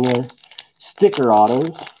 KJ Hamler, sticker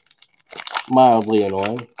autos. Mildly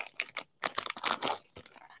annoying.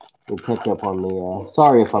 We'll pick up on the,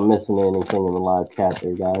 sorry if I'm missing anything in the live chat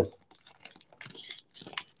there, guys.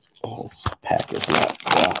 Oh, this pack is not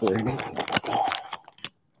cooperating.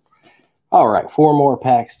 All right, 4 more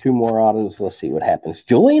packs, 2 more autos. Let's see what happens.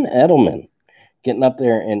 Julian Edelman getting up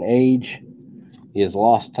there in age. He has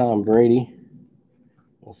lost Tom Brady.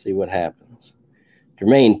 We'll see what happens.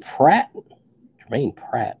 Jermaine Pratt.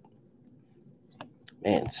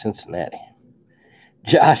 Man, Cincinnati.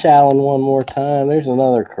 Josh Allen one more time. There's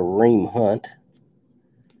another Kareem Hunt.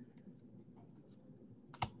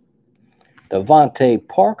 Devontae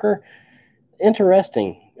Parker.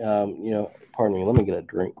 Interesting. Pardon me. Let me get a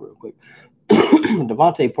drink real quick.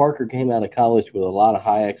 Devontae Parker came out of college with a lot of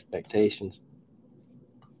high expectations.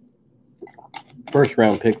 First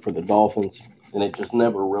round pick for the Dolphins, and it just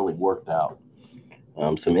never really worked out.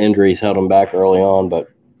 Some injuries held him back early on,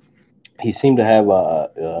 but he seemed to have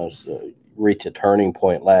reach a turning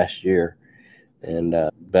point last year, and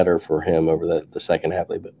better for him over the second half.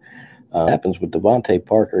 But happens with Devontae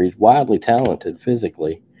Parker. He's wildly talented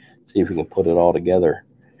physically. See if we can put it all together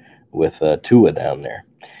with Tua down there.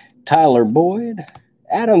 Tyler Boyd,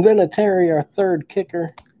 Adam Vinatieri, our third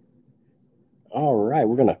kicker. All right,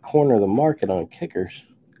 we're going to corner the market on kickers.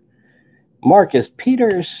 Marcus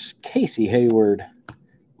Peters, Casey Hayward,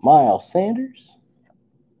 Miles Sanders.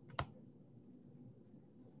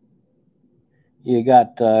 You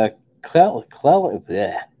got Clellan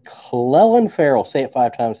Farrell. Say it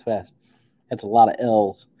 5 times fast. That's a lot of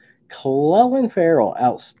L's. Clellan Farrell,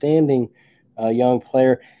 outstanding young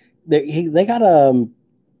player. They got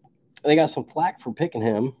some flack for picking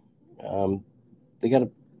him. They got a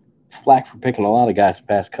flack for picking a lot of guys the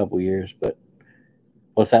past couple years. But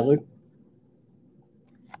what's that, Luke?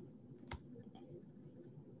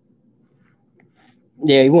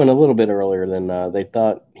 Yeah, he went a little bit earlier than they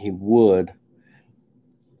thought he would,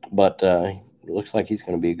 but it looks like he's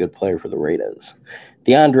going to be a good player for the Raiders.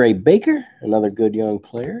 DeAndre Baker, another good young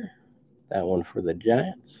player. That one for the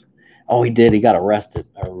Giants. Oh, he did. He got arrested.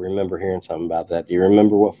 I remember hearing something about that. Do you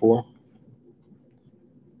remember what for?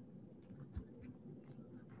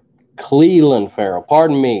 Cleveland Farrell.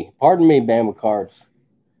 Pardon me, Bama Cards.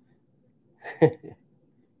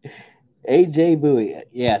 AJ Bowie.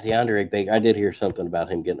 Yeah, DeAndre Baker. I did hear something about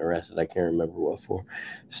him getting arrested. I can't remember what for.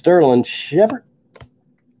 Sterling Shepard.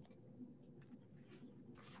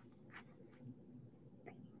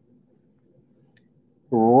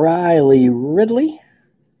 Riley Ridley.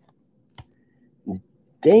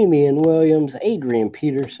 Damian Williams. Adrian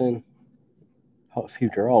Peterson.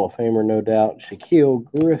 Future Hall of Famer, no doubt. Shaquille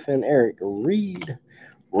Griffin. Eric Reed.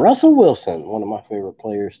 Russell Wilson, one of my favorite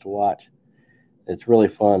players to watch. It's really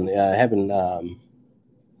fun. Having I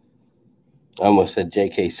almost said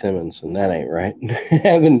J.K. Simmons, and that ain't right.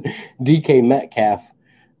 Having DK Metcalf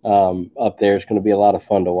up there is going to be a lot of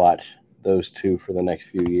fun to watch those two for the next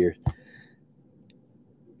few years.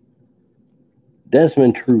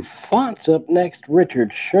 Desmond Trufant's up next.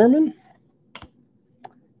 Richard Sherman.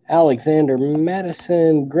 Alexander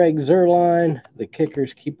Madison. Greg Zerline. The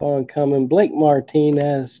kickers keep on coming. Blake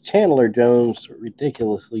Martinez. Chandler Jones,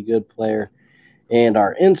 ridiculously good player. And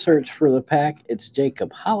our inserts for the pack, it's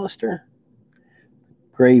Jacob Hollister.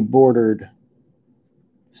 Gray bordered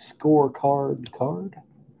scorecard card.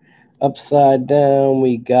 Upside down,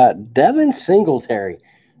 we got Devin Singletary.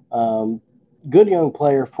 Good young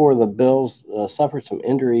player for the Bills. Suffered some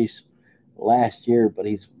injuries last year, but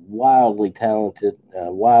he's wildly talented,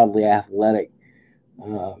 wildly athletic.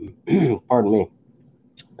 Pardon me.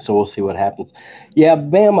 So we'll see what happens. Yeah,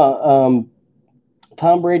 Bama.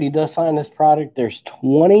 Tom Brady does sign this product. There's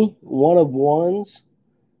 20 one of ones,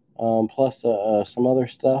 plus some other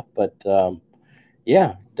stuff. But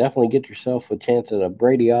yeah, definitely get yourself a chance at a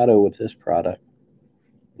Brady auto with this product,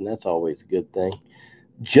 and that's always a good thing.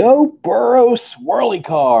 Joe Burrow swirly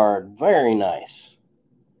card, very nice,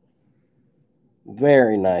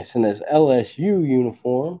 very nice in his LSU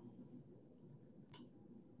uniform.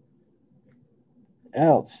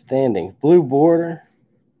 Outstanding blue border,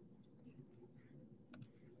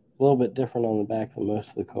 a little bit different on the back than most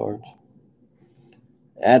of the cards.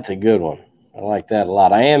 That's a good one. I like that a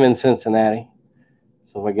lot. I am in Cincinnati,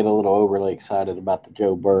 so if I get a little overly excited about the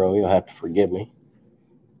Joe Burrow, you'll have to forgive me.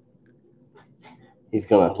 He's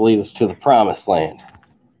going to lead us to the promised land,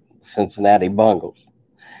 Cincinnati Bungles.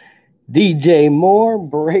 DJ Moore,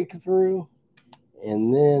 breakthrough.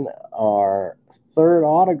 And then our third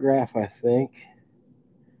autograph, I think,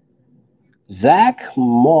 Zach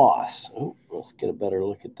Moss. Ooh, let's get a better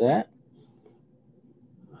look at that.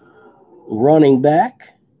 Running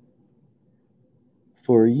back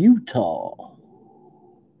for Utah.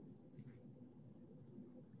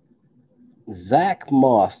 Zach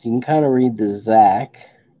Moss. You can kind of read the Zach.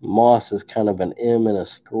 Moss is kind of an M and a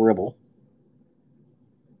scribble.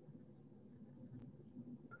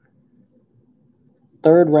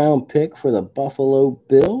 Third round pick for the Buffalo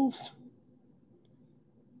Bills.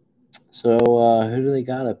 So who do they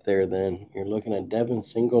got up there then? You're looking at Devin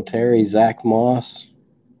Singletary, Zach Moss.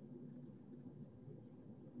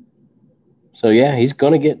 So yeah, he's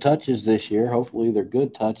going to get touches this year. Hopefully they're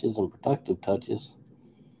good touches and productive touches.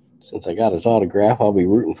 Since I got his autograph, I'll be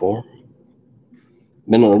rooting for him.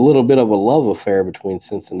 Been a little bit of a love affair between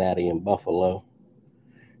Cincinnati and Buffalo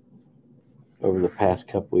over the past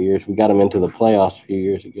couple of years. We got him into the playoffs a few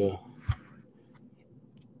years ago.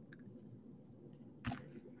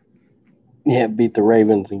 Yeah, beat the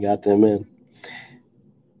Ravens and got them in.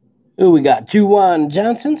 Ooh, we got Juwan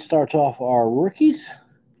Johnson starts off our rookies.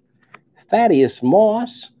 Thaddeus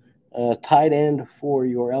Moss, tight end for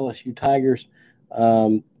your LSU Tigers,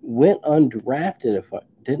 went undrafted.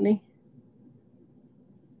 Didn't he?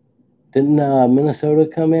 Didn't Minnesota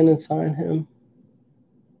come in and sign him?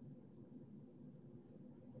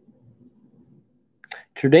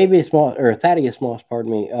 Tre'Davious Moss or Thaddeus Moss,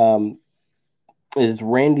 pardon me, is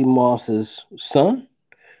Randy Moss's son.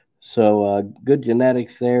 So good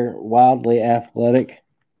genetics there. Wildly athletic.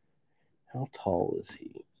 How tall is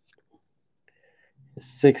he?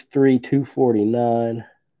 6'3", 249.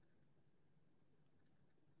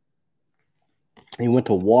 He went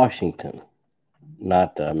to Washington,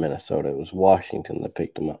 not Minnesota. It was Washington that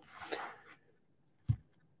picked him up.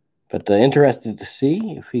 But interested to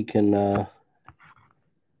see if he can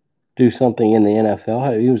do something in the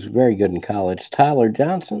NFL. He was very good in college. Tyler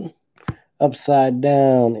Johnson, upside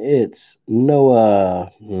down. It's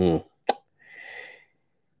Noah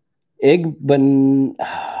Igben.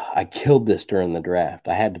 I killed this during the draft.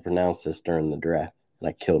 I had to pronounce this during the draft, and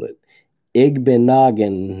I killed it.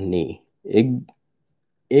 Igbenogany.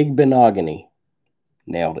 Igbenogany.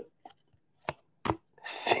 Nailed it.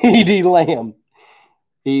 CeeDee Lamb.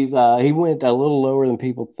 He went a little lower than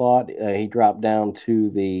people thought. He dropped down to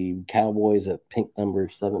the Cowboys at pick number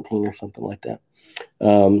 17 or something like that.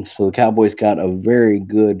 So the Cowboys got a very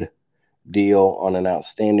good deal on an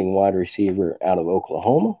outstanding wide receiver out of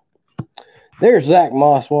Oklahoma. There's Zach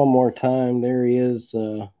Moss one more time. There he is.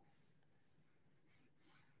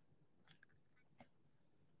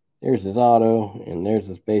 There's his auto, and there's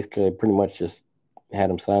his base card. Pretty much just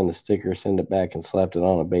had him sign the sticker, send it back, and slapped it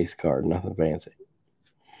on a base card. Nothing fancy.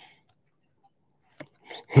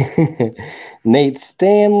 Nate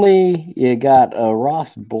Stanley. You got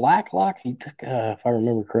Ross Blacklock. He took, if I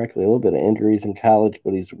remember correctly, a little bit of injuries in college,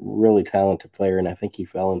 but he's a really talented player, and I think he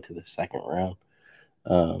fell into the second round.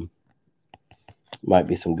 Might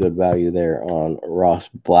be some good value there on Ross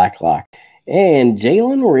Blacklock. And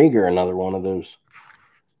Jalen Rieger, another one of those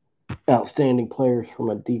outstanding players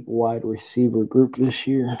from a deep wide receiver group this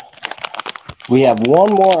year. We have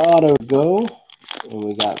one more auto to go, and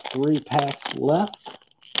we got 3 packs left.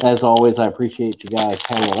 As always, I appreciate you guys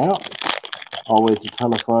hanging out. Always a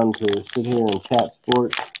ton of fun to sit here and chat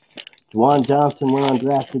sports. Juwan Johnson went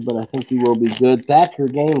undrafted, but I think he will be good. Thatcher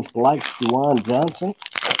Gaines likes Juwan Johnson,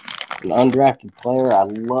 an undrafted player. I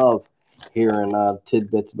love hearing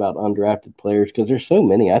tidbits about undrafted players because there's so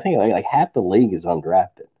many. I think like half the league is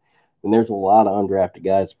undrafted. And there's a lot of undrafted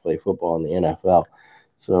guys that play football in the NFL.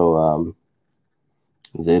 So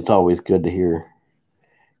it's always good to hear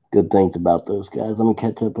good things about those guys. Let me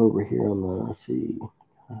catch up over here on the, let's see.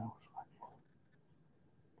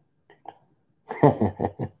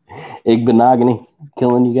 Igbenogany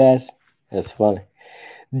killing you guys. That's funny.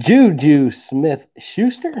 Juju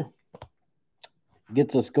Smith-Schuster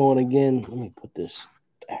gets us going again. Let me put this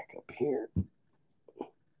back up here.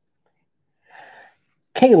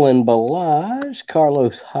 Kalen Ballage,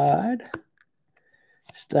 Carlos Hyde,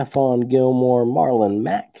 Stephon Gilmore, Marlon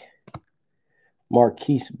Mack,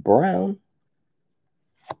 Marquise Brown,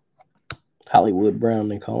 Hollywood Brown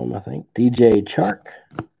they call him, I think. DJ Chark,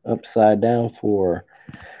 upside down for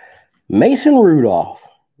Mason Rudolph.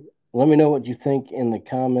 Let me know what you think in the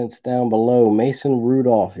comments down below. Mason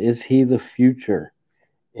Rudolph, is he the future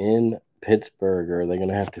in Pittsburgh, or are they going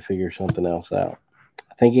to have to figure something else out?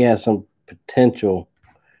 I think he has some potential.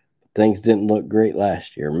 Things didn't look great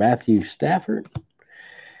last year. Matthew Stafford,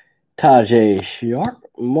 Tajay Sharp,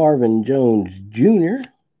 Marvin Jones Jr.,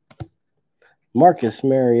 Marcus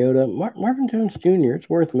Mariota. Marvin Jones Jr., it's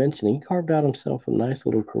worth mentioning. He carved out himself a nice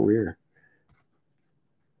little career.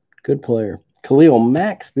 Good player. Khalil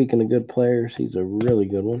Mack, speaking of good players, he's a really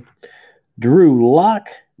good one. Drew Lock,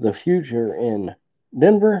 the future in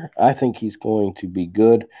Denver. I think he's going to be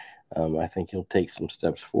good. I think he'll take some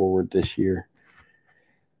steps forward this year.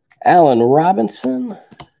 Allen Robinson,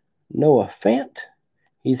 Noah Fant.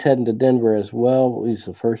 He's heading to Denver as well. He's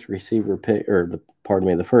the first receiver pick,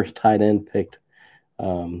 the first tight end picked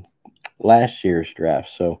last year's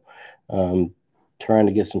draft. So trying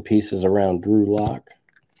to get some pieces around Drew Lock.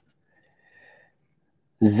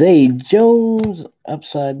 Zay Jones,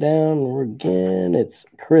 upside down again. It's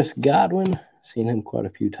Chris Godwin. Seen him quite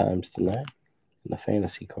a few times tonight, in the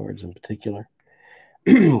fantasy cards in particular.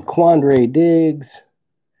 Quandre Diggs.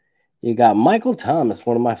 You got Michael Thomas,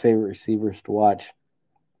 one of my favorite receivers to watch.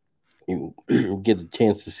 You get a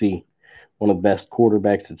chance to see one of the best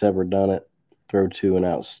quarterbacks that's ever done it throw to an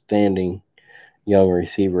outstanding young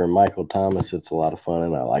receiver. And Michael Thomas, it's a lot of fun,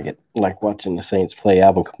 and I like it. I like watching the Saints play.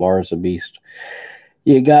 Alvin Kamara is a beast.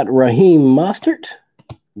 You got Raheem Mostert,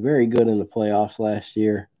 Very good in the playoffs last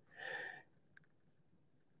year.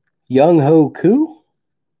 Young Ho Koo.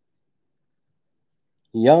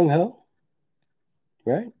 Young Ho,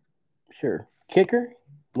 right? Sure. Kicker.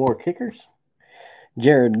 More kickers.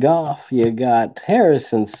 Jared Goff. You got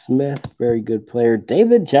Harrison Smith. Very good player.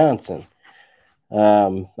 David Johnson.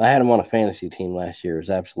 I had him on a fantasy team last year. It was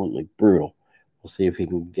absolutely brutal. We'll see if he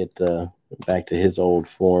can get back to his old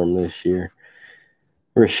form this year.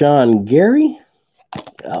 Rashawn Gary. I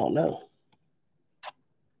don't know.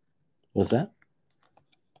 What's that?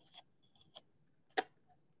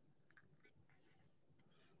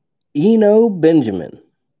 Eno Benjamin.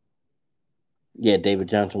 Yeah, David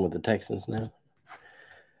Johnson with the Texans now.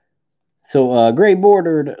 So, gray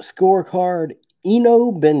bordered scorecard.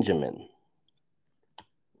 Eno Benjamin.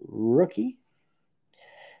 Rookie.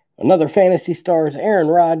 Another Fantasy Stars, Aaron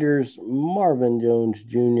Rodgers, Marvin Jones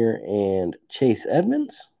Jr., and Chase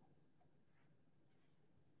Edmonds.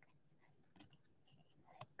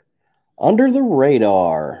 Under the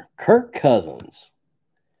radar, Kirk Cousins.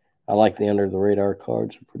 I like the under the radar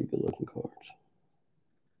cards. They're pretty good looking cards.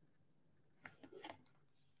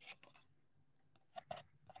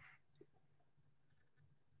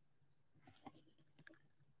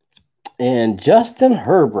 And Justin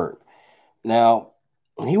Herbert. Now,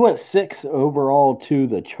 he went 6th overall to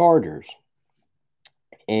the Chargers.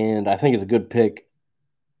 And I think it's a good pick.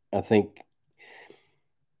 I think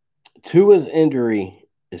Tua's injury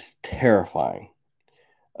is terrifying.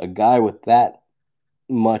 A guy with that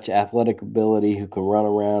much athletic ability who can run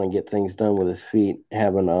around and get things done with his feet,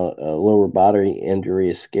 having a lower body injury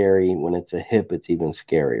is scary. When it's a hip, it's even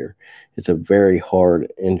scarier. It's a very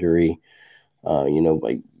hard injury.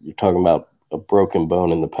 Like you're talking about a broken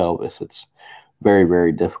bone in the pelvis. It's very,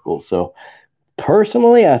 very difficult. So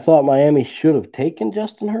personally, I thought Miami should have taken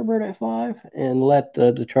Justin Herbert at 5 and let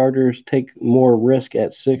the Chargers take more risk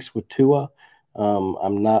at 6 with Tua.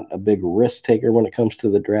 I'm not a big risk taker when it comes to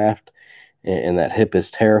the draft, and that hip is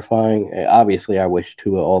terrifying. Obviously, I wish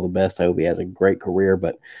Tua all the best. I hope he has a great career,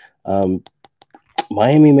 but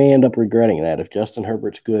Miami may end up regretting that. If Justin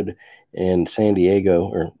Herbert's good in San Diego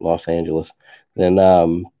or Los Angeles, then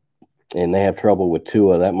and they have trouble with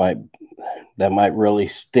Tua, that might really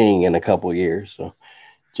sting in a couple years. So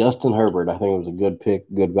Justin Herbert, I think it was a good pick,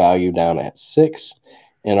 good value down at 6.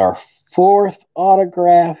 And our 4th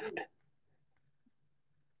autographed,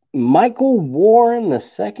 Michael Warren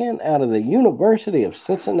II out of the University of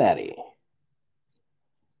Cincinnati.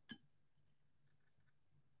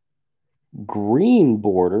 Green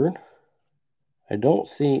bordered. I don't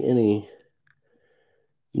see any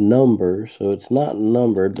numbers, so it's not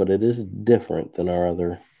numbered, but it is different than our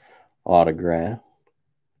other autograph.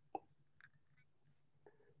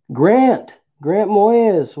 Grant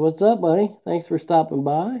Moyes, what's up, buddy? Thanks for stopping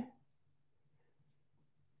by.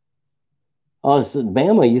 Oh, it's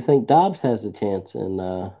Bama. You think Dobbs has a chance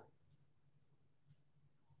in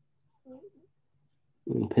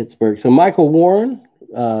Pittsburgh? So Michael Warren,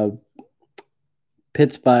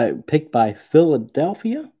 picked by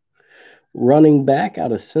Philadelphia, running back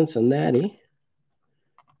out of Cincinnati,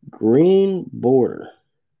 green border,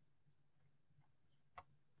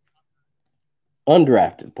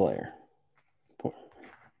 undrafted player.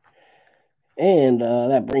 And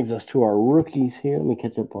that brings us to our rookies here. Let me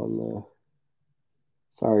catch up on the.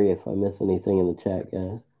 Sorry if I miss anything in the chat,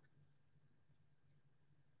 guys.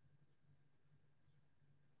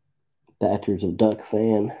 Thatcher's a Duck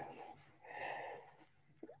fan.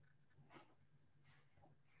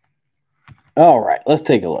 All right, let's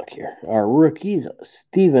take a look here. Our rookies,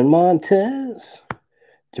 Steven Montez,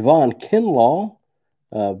 Javon Kinlaw,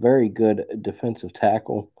 very good defensive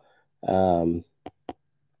tackle. I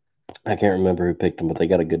can't remember who picked him, but they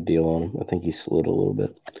got a good deal on him. I think he slid a little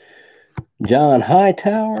bit. John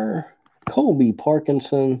Hightower, Colby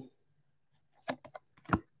Parkinson,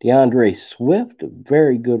 DeAndre Swift, a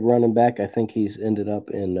very good running back. I think he's ended up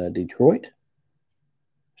in Detroit.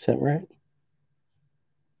 Is that right?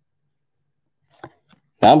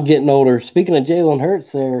 I'm getting older. Speaking of Jalen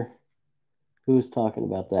Hurts there, who's talking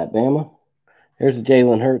about that? Bama? There's a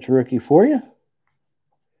Jalen Hurts rookie for you.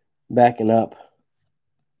 Backing up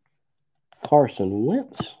Carson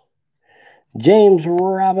Wentz. James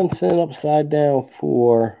Robinson upside down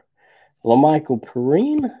for LaMichael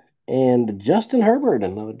Perrine. And Justin Herbert,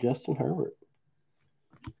 another Justin Herbert.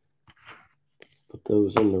 Put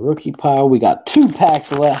those in the rookie pile. We got 2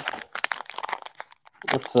 packs left.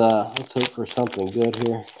 Let's hope for something good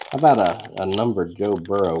here. How about a numbered Joe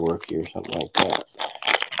Burrow rookie or something like that?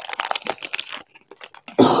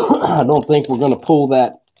 I don't think we're going to pull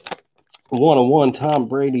that 1-on-1 Tom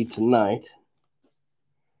Brady tonight.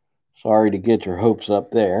 Sorry to get your hopes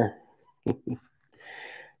up there.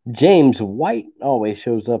 James White always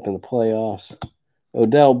shows up in the playoffs.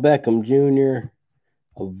 Odell Beckham Jr.,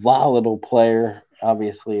 a volatile player,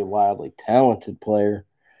 obviously a wildly talented player.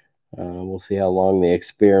 We'll see how long the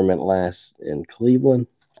experiment lasts in Cleveland.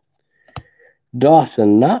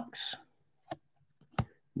 Dawson Knox.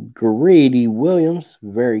 Grady Williams,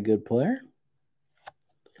 very good player.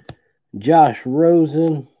 Josh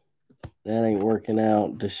Rosen, that ain't working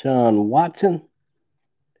out. Deshaun Watson.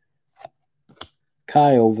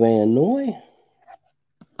 Kyle Van Noy.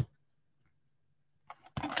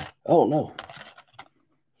 Oh, no.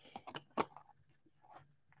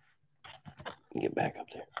 Get back up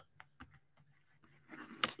there.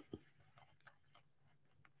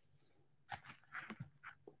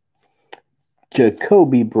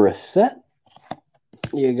 Jacoby Brissett.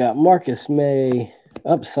 You got Marcus May.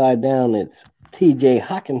 Upside down, it's TJ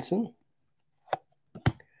Hawkinson.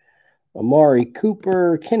 Amari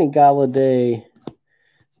Cooper. Kenny Galladay.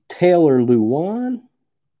 Taylor Lewan.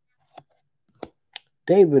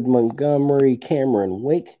 David Montgomery. Cameron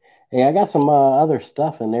Wake. Hey, I got some other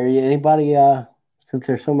stuff in there. Anybody, since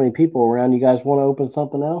there's so many people around, you guys want to open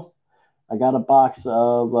something else? I got a box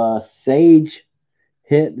of Sage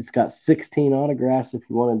Hit. It's got 16 autographs if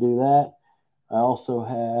you want to do that. I also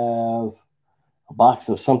have a box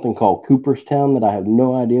of something called Cooperstown that I have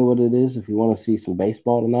no idea what it is. If you want to see some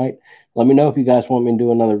baseball tonight, let me know if you guys want me to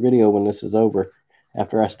do another video when this is over.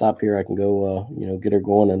 After I stop here, I can go, get her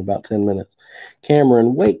going in about 10 minutes.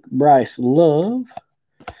 Cameron Wake, Bryce Love,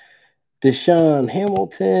 Deshaun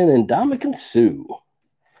Hamilton, and Ndamukong Suh.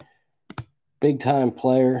 Big-time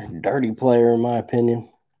player, dirty player in my opinion.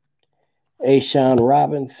 Ashawn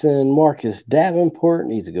Robinson, Marcus Davenport.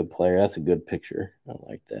 He's a good player. That's a good picture. I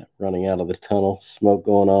like that. Running out of the tunnel, smoke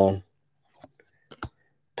going on.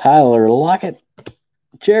 Tyler Lockett,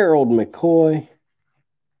 Gerald McCoy,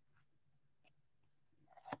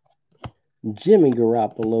 Jimmy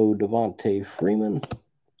Garoppolo, Devontae Freeman,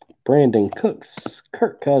 Brandon Cooks,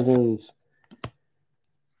 Kirk Cousins.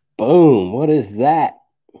 Boom. What is that?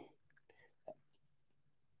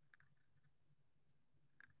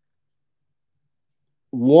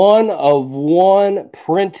 One of one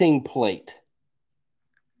printing plate.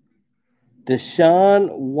 Deshaun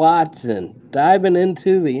Watson diving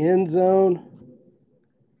into the end zone.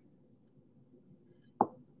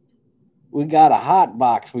 We got a hot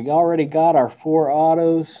box. We already got our 4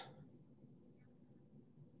 autos.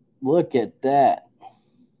 Look at that.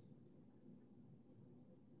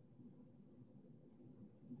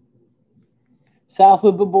 South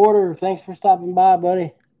of the border, thanks for stopping by,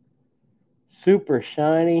 buddy. Super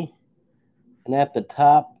shiny. And at the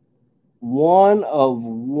top, one of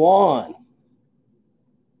one.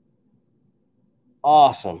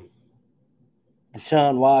 Awesome.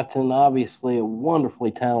 Deshaun Watson, obviously a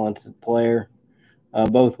wonderfully talented player,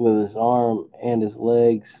 both with his arm and his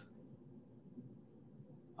legs.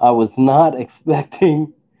 I was not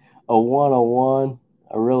expecting a 101.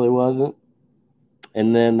 I really wasn't.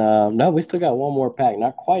 And then, no, we still got one more pack.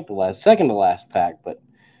 Not quite the last, second to last pack, but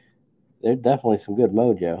there's definitely some good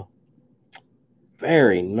mojo.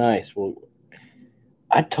 Very nice. Well,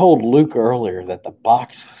 I told Luke earlier that the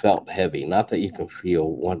box felt heavy. Not that you can feel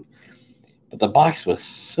one, but the box was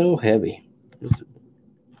so heavy. It's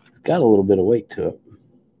got a little bit of weight to it.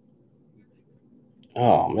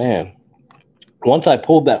 Oh, man. Once I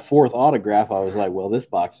pulled that 4th autograph, I was like, well, this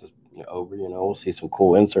box is over. We'll see some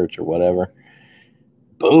cool inserts or whatever.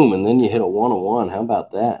 Boom, and then you hit a 101. How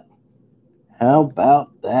about that? How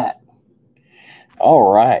about that?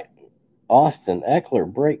 All right. Austin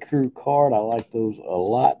Eckler breakthrough card. I like those a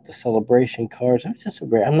lot. The celebration cards.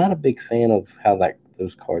 I'm not a big fan of how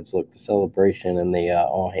those cards look. The celebration and the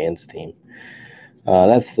all hands team.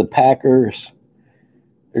 That's the Packers.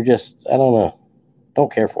 They're just, I don't know.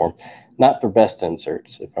 Don't care for them. Not their best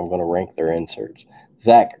inserts if I'm going to rank their inserts.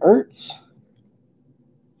 Zach Ertz.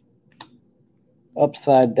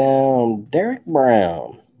 Upside down, Derek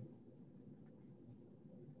Brown.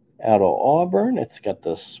 Out of Auburn. It's got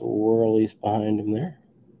the swirlies behind him there.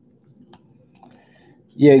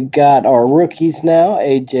 You got our rookies now.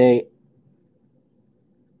 AJ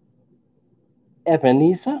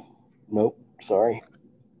Ebenezer. Nope, sorry.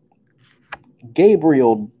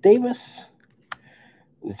 Gabriel Davis.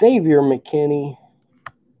 Xavier McKinney.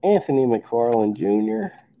 Anthony McFarland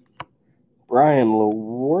Jr. Brian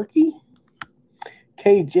Lewerke.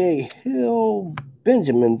 KJ Hill.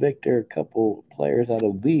 Benjamin Victor, a couple players out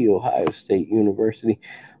of The Ohio State University.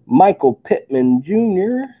 Michael Pittman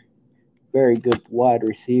Jr., very good wide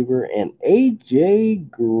receiver. And A.J.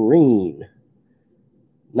 Green,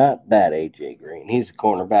 Not that A.J. Green. He's a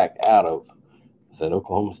cornerback out of, is that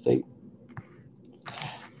Oklahoma State?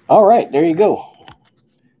 All right, there you go.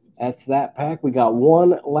 That's that pack. We got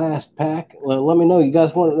one last pack. Well, let me know. You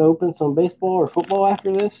guys want to open some baseball or football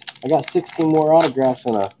after this? I got 16 more autographs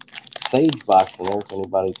in a Sage box in there if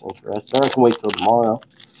anybody's interested. Or I can wait till tomorrow.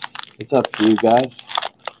 It's up to you guys.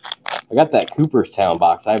 I got that Cooperstown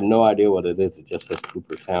box. I have no idea what it is. It just says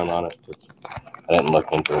Cooperstown on it. I didn't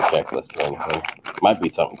look into a checklist or anything. Might be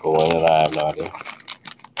something cool in it. I have no idea.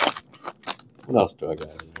 What else do I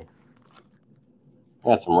got in there? I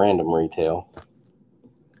got some random retail.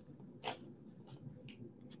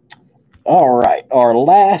 All right, our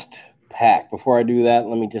last pack. Before I do that,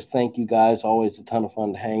 let me just thank you guys. Always a ton of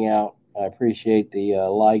fun to hang out. I appreciate the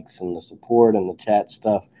likes and the support and the chat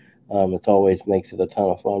stuff. It always makes it a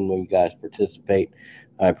ton of fun when you guys participate.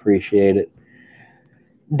 I appreciate it.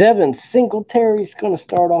 Devin Singletary's going to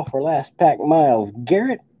start off our last pack. Miles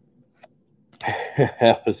Garrett.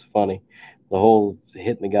 That was funny. The whole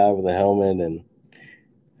hitting the guy with the helmet and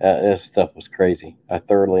this stuff was crazy. I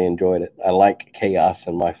thoroughly enjoyed it. I like chaos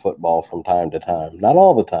in my football from time to time. Not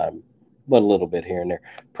all the time, but a little bit here and there.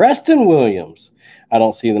 Preston Williams. I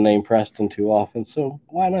don't see the name Preston too often, so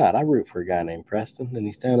why not? I root for a guy named Preston, and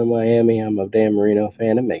he's down in Miami. I'm a Dan Marino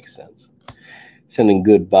fan. It makes sense. Sending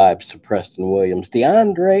good vibes to Preston Williams.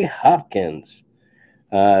 DeAndre Hopkins.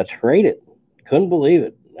 Traded. Couldn't believe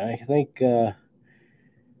it. I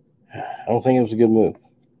don't think it was a good move.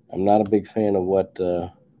 I'm not a big fan of what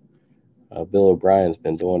Bill O'Brien's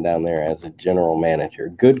been doing down there as a general manager.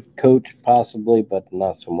 Good coach, possibly, but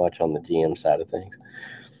not so much on the GM side of things.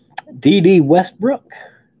 D.D. Westbrook.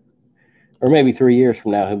 Or maybe 3 years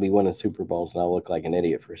from now, he'll be winning Super Bowls, and I'll look like an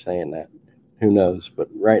idiot for saying that. Who knows? But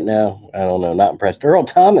right now, I don't know. Not impressed. Earl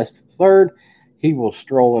Thomas, third. He will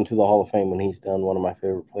stroll into the Hall of Fame when he's done. One of my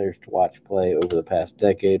favorite players to watch play over the past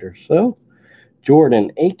decade or so.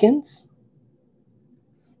 Jordan Akins.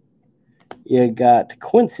 You got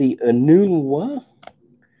Quincy Enunwa,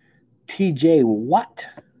 T.J. Watt,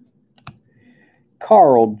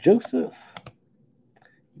 Carl Joseph,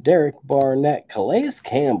 Derek Barnett, Calais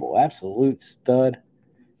Campbell, absolute stud. It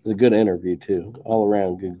was a good interview, too. All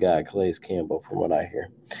around good guy, Calais Campbell, from what I hear.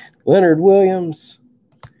 Leonard Williams,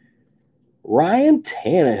 Ryan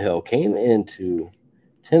Tannehill came into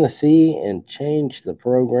Tennessee and changed the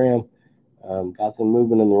program. Got them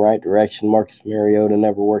moving in the right direction. Marcus Mariota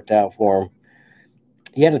never worked out for him.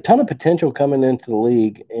 He had a ton of potential coming into the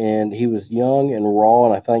league, and he was young and raw,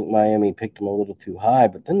 and I think Miami picked him a little too high,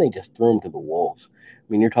 but then they just threw him to the wolves. I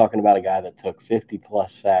mean, you're talking about a guy that took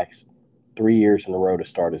 50-plus sacks 3 years in a row to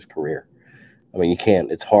start his career. I mean, you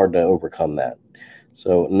can't. It's hard to overcome that.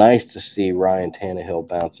 So nice to see Ryan Tannehill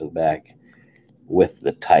bouncing back with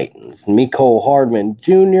the Titans. Mecole Hardman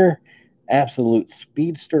Jr., absolute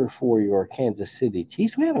speedster for your Kansas City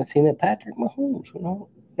Chiefs. We haven't seen it. Patrick Mahomes. No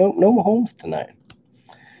Mahomes tonight.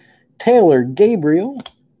 Taylor Gabriel,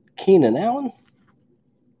 Keenan Allen,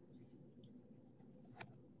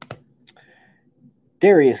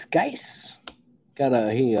 Darius Geis.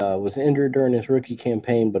 He was injured during his rookie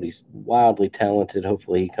campaign, but he's wildly talented.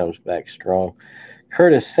 Hopefully he comes back strong.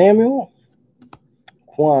 Curtis Samuel,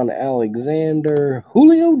 Quan Alexander,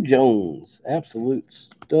 Julio Jones, absolute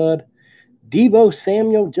stud. Deebo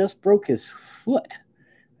Samuel just broke his foot.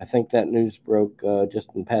 I think that news broke just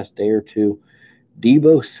in the past day or two.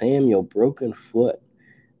 Deebo Samuel, broken foot.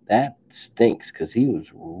 That stinks because he was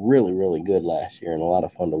really, really good last year and a lot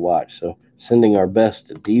of fun to watch. So sending our best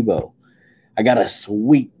to Deebo. I got a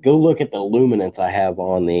sweet, go look at the luminance I have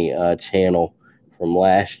on the channel from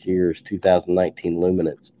last year's 2019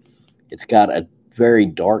 luminance. It's got a very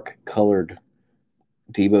dark colored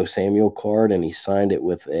Deebo Samuel card, and he signed it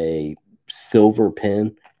with a silver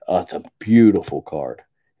pen. It's a beautiful card.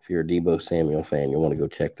 If you're a Deebo Samuel fan, you want to go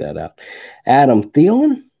check that out. Adam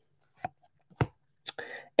Thielen,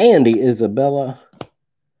 Andy Isabella,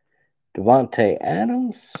 Devontae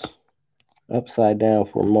Adams, upside down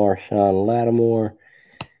for Marshawn Lattimore,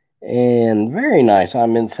 and very nice.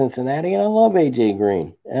 I'm in Cincinnati, and I love A.J.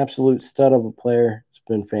 Green. Absolute stud of a player. It's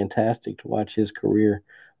been fantastic to watch his career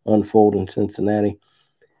unfold in Cincinnati.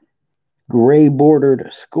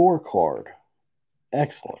 Gray-bordered scorecard.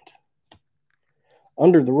 Excellent.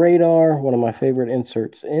 Under the radar, one of my favorite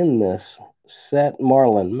inserts in this set,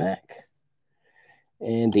 Marlon Mack.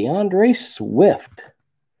 And DeAndre Swift,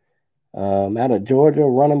 out of Georgia,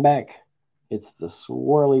 running back. It's the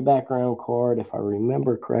swirly background card. If I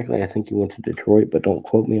remember correctly, I think he went to Detroit, but don't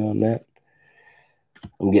quote me on that.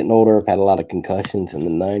 I'm getting older. I've had a lot of concussions, and the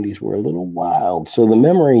 90s were a little wild. So the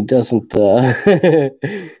memory doesn't,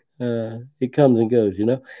 it comes and goes, you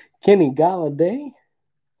know. Kenny Galladay,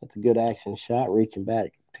 That's a good action shot, reaching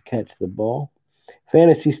back to catch the ball.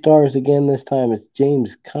 Fantasy stars again this time it's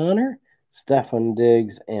James Conner, Stefan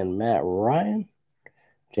Diggs, and Matt Ryan.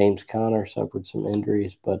 James Conner suffered some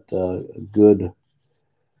injuries, but a good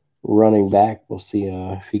running back. We'll see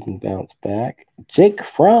if he can bounce back. Jake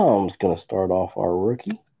Fromm's going to start off our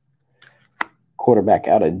rookie. Quarterback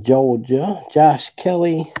out of Georgia, Josh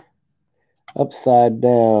Kelly. Upside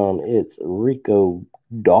down, it's Rico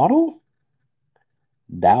Dowdle.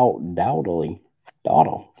 Dowdle.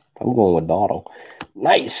 I'm going with Dowdle.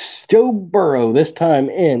 Nice. Joe Burrow, this time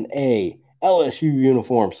in a LSU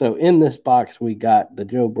uniform. So in this box, we got the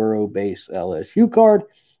Joe Burrow base LSU card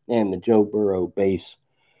and the Joe Burrow base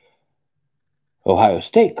Ohio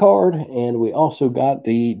State card. And we also got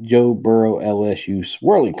the Joe Burrow LSU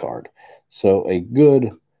swirly card. So a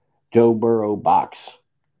good Joe Burrow box.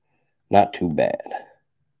 Not too bad.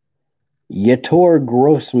 Yetur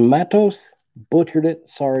Gross-Matos. Butchered it.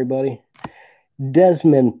 Sorry, buddy.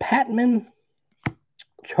 Desmond Patman.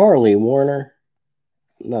 Charlie Warner.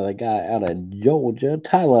 Another guy out of Georgia.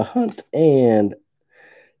 Tyler Hunt. And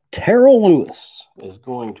Terrell Lewis is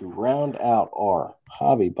going to round out our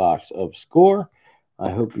hobby box of Score. I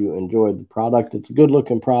hope you enjoyed the product. It's a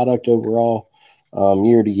good-looking product overall.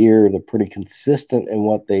 Year to year, they're pretty consistent in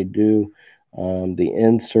what they do. The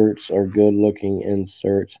inserts are good-looking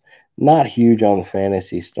inserts. Not huge on the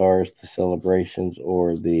Fantasy Stars, the Celebrations,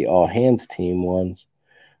 or the All Hands Team ones.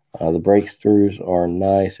 The breakthroughs are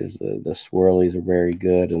nice. The swirlies are very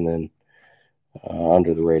good, and then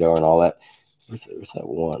under the radar and all that. Where's that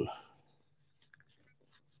one?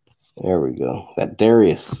 There we go. That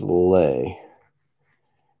Darius Slay,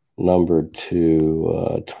 number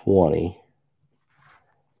 220.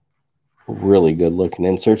 Really good looking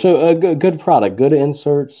insert. So a good product, good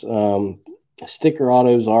inserts. Sticker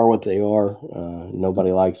autos are what they are.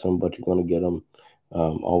 Nobody likes them, but you're going to get them.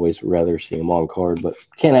 Always rather see them on card, but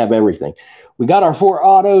can't have everything. We got our 4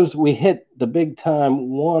 autos. We hit the big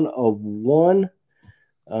time 1 of 1.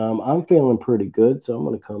 I'm feeling pretty good, so I'm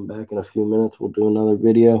going to come back in a few minutes. We'll do another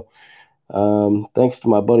video. Thanks to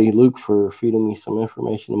my buddy Luke for feeding me some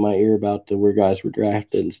information in my ear about where guys were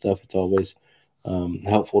drafted and stuff. It's always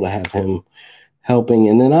helpful to have him helping.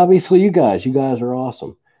 And then obviously you guys are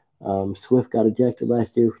awesome. Swift got ejected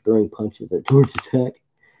last year for throwing punches at Georgia Tech.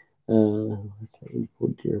 No,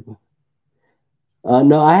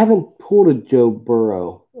 I haven't pulled a Joe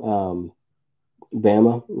Burrow.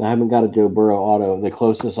 Bama. I haven't got a Joe Burrow auto. The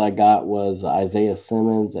closest I got was Isaiah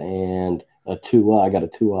Simmons and a Tua. I got a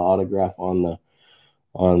Tua autograph on the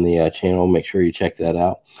channel. Make sure you check that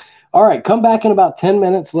out. All right, come back in about 10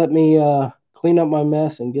 minutes. Let me clean up my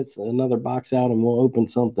mess and get another box out, and we'll open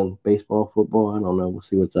something. Baseball, football, I don't know. We'll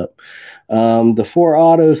see what's up. The 4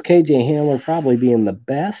 autos, KJ Hamler probably being the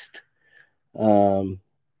best. Kareem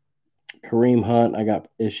Hunt, I got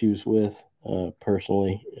issues with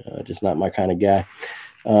personally. Just not my kind of guy.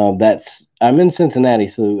 I'm in Cincinnati,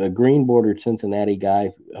 so a green bordered Cincinnati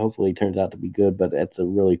guy. Hopefully, turns out to be good, but that's a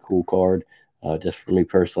really cool card, just for me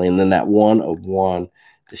personally. And then that 1 of 1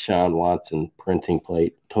 Deshaun Watson printing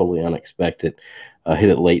plate, totally unexpected. Hit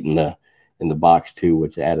it late in the box too,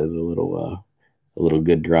 which added a little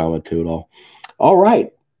good drama to it all. All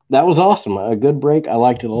right, that was awesome. A good break. I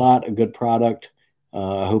liked it a lot. A good product.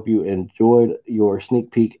 I hope you enjoyed your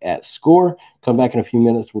sneak peek at Score. Come back in a few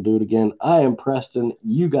minutes. We'll do it again. I am Preston.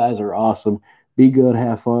 You guys are awesome. Be good,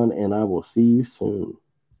 have fun, and I will see you soon.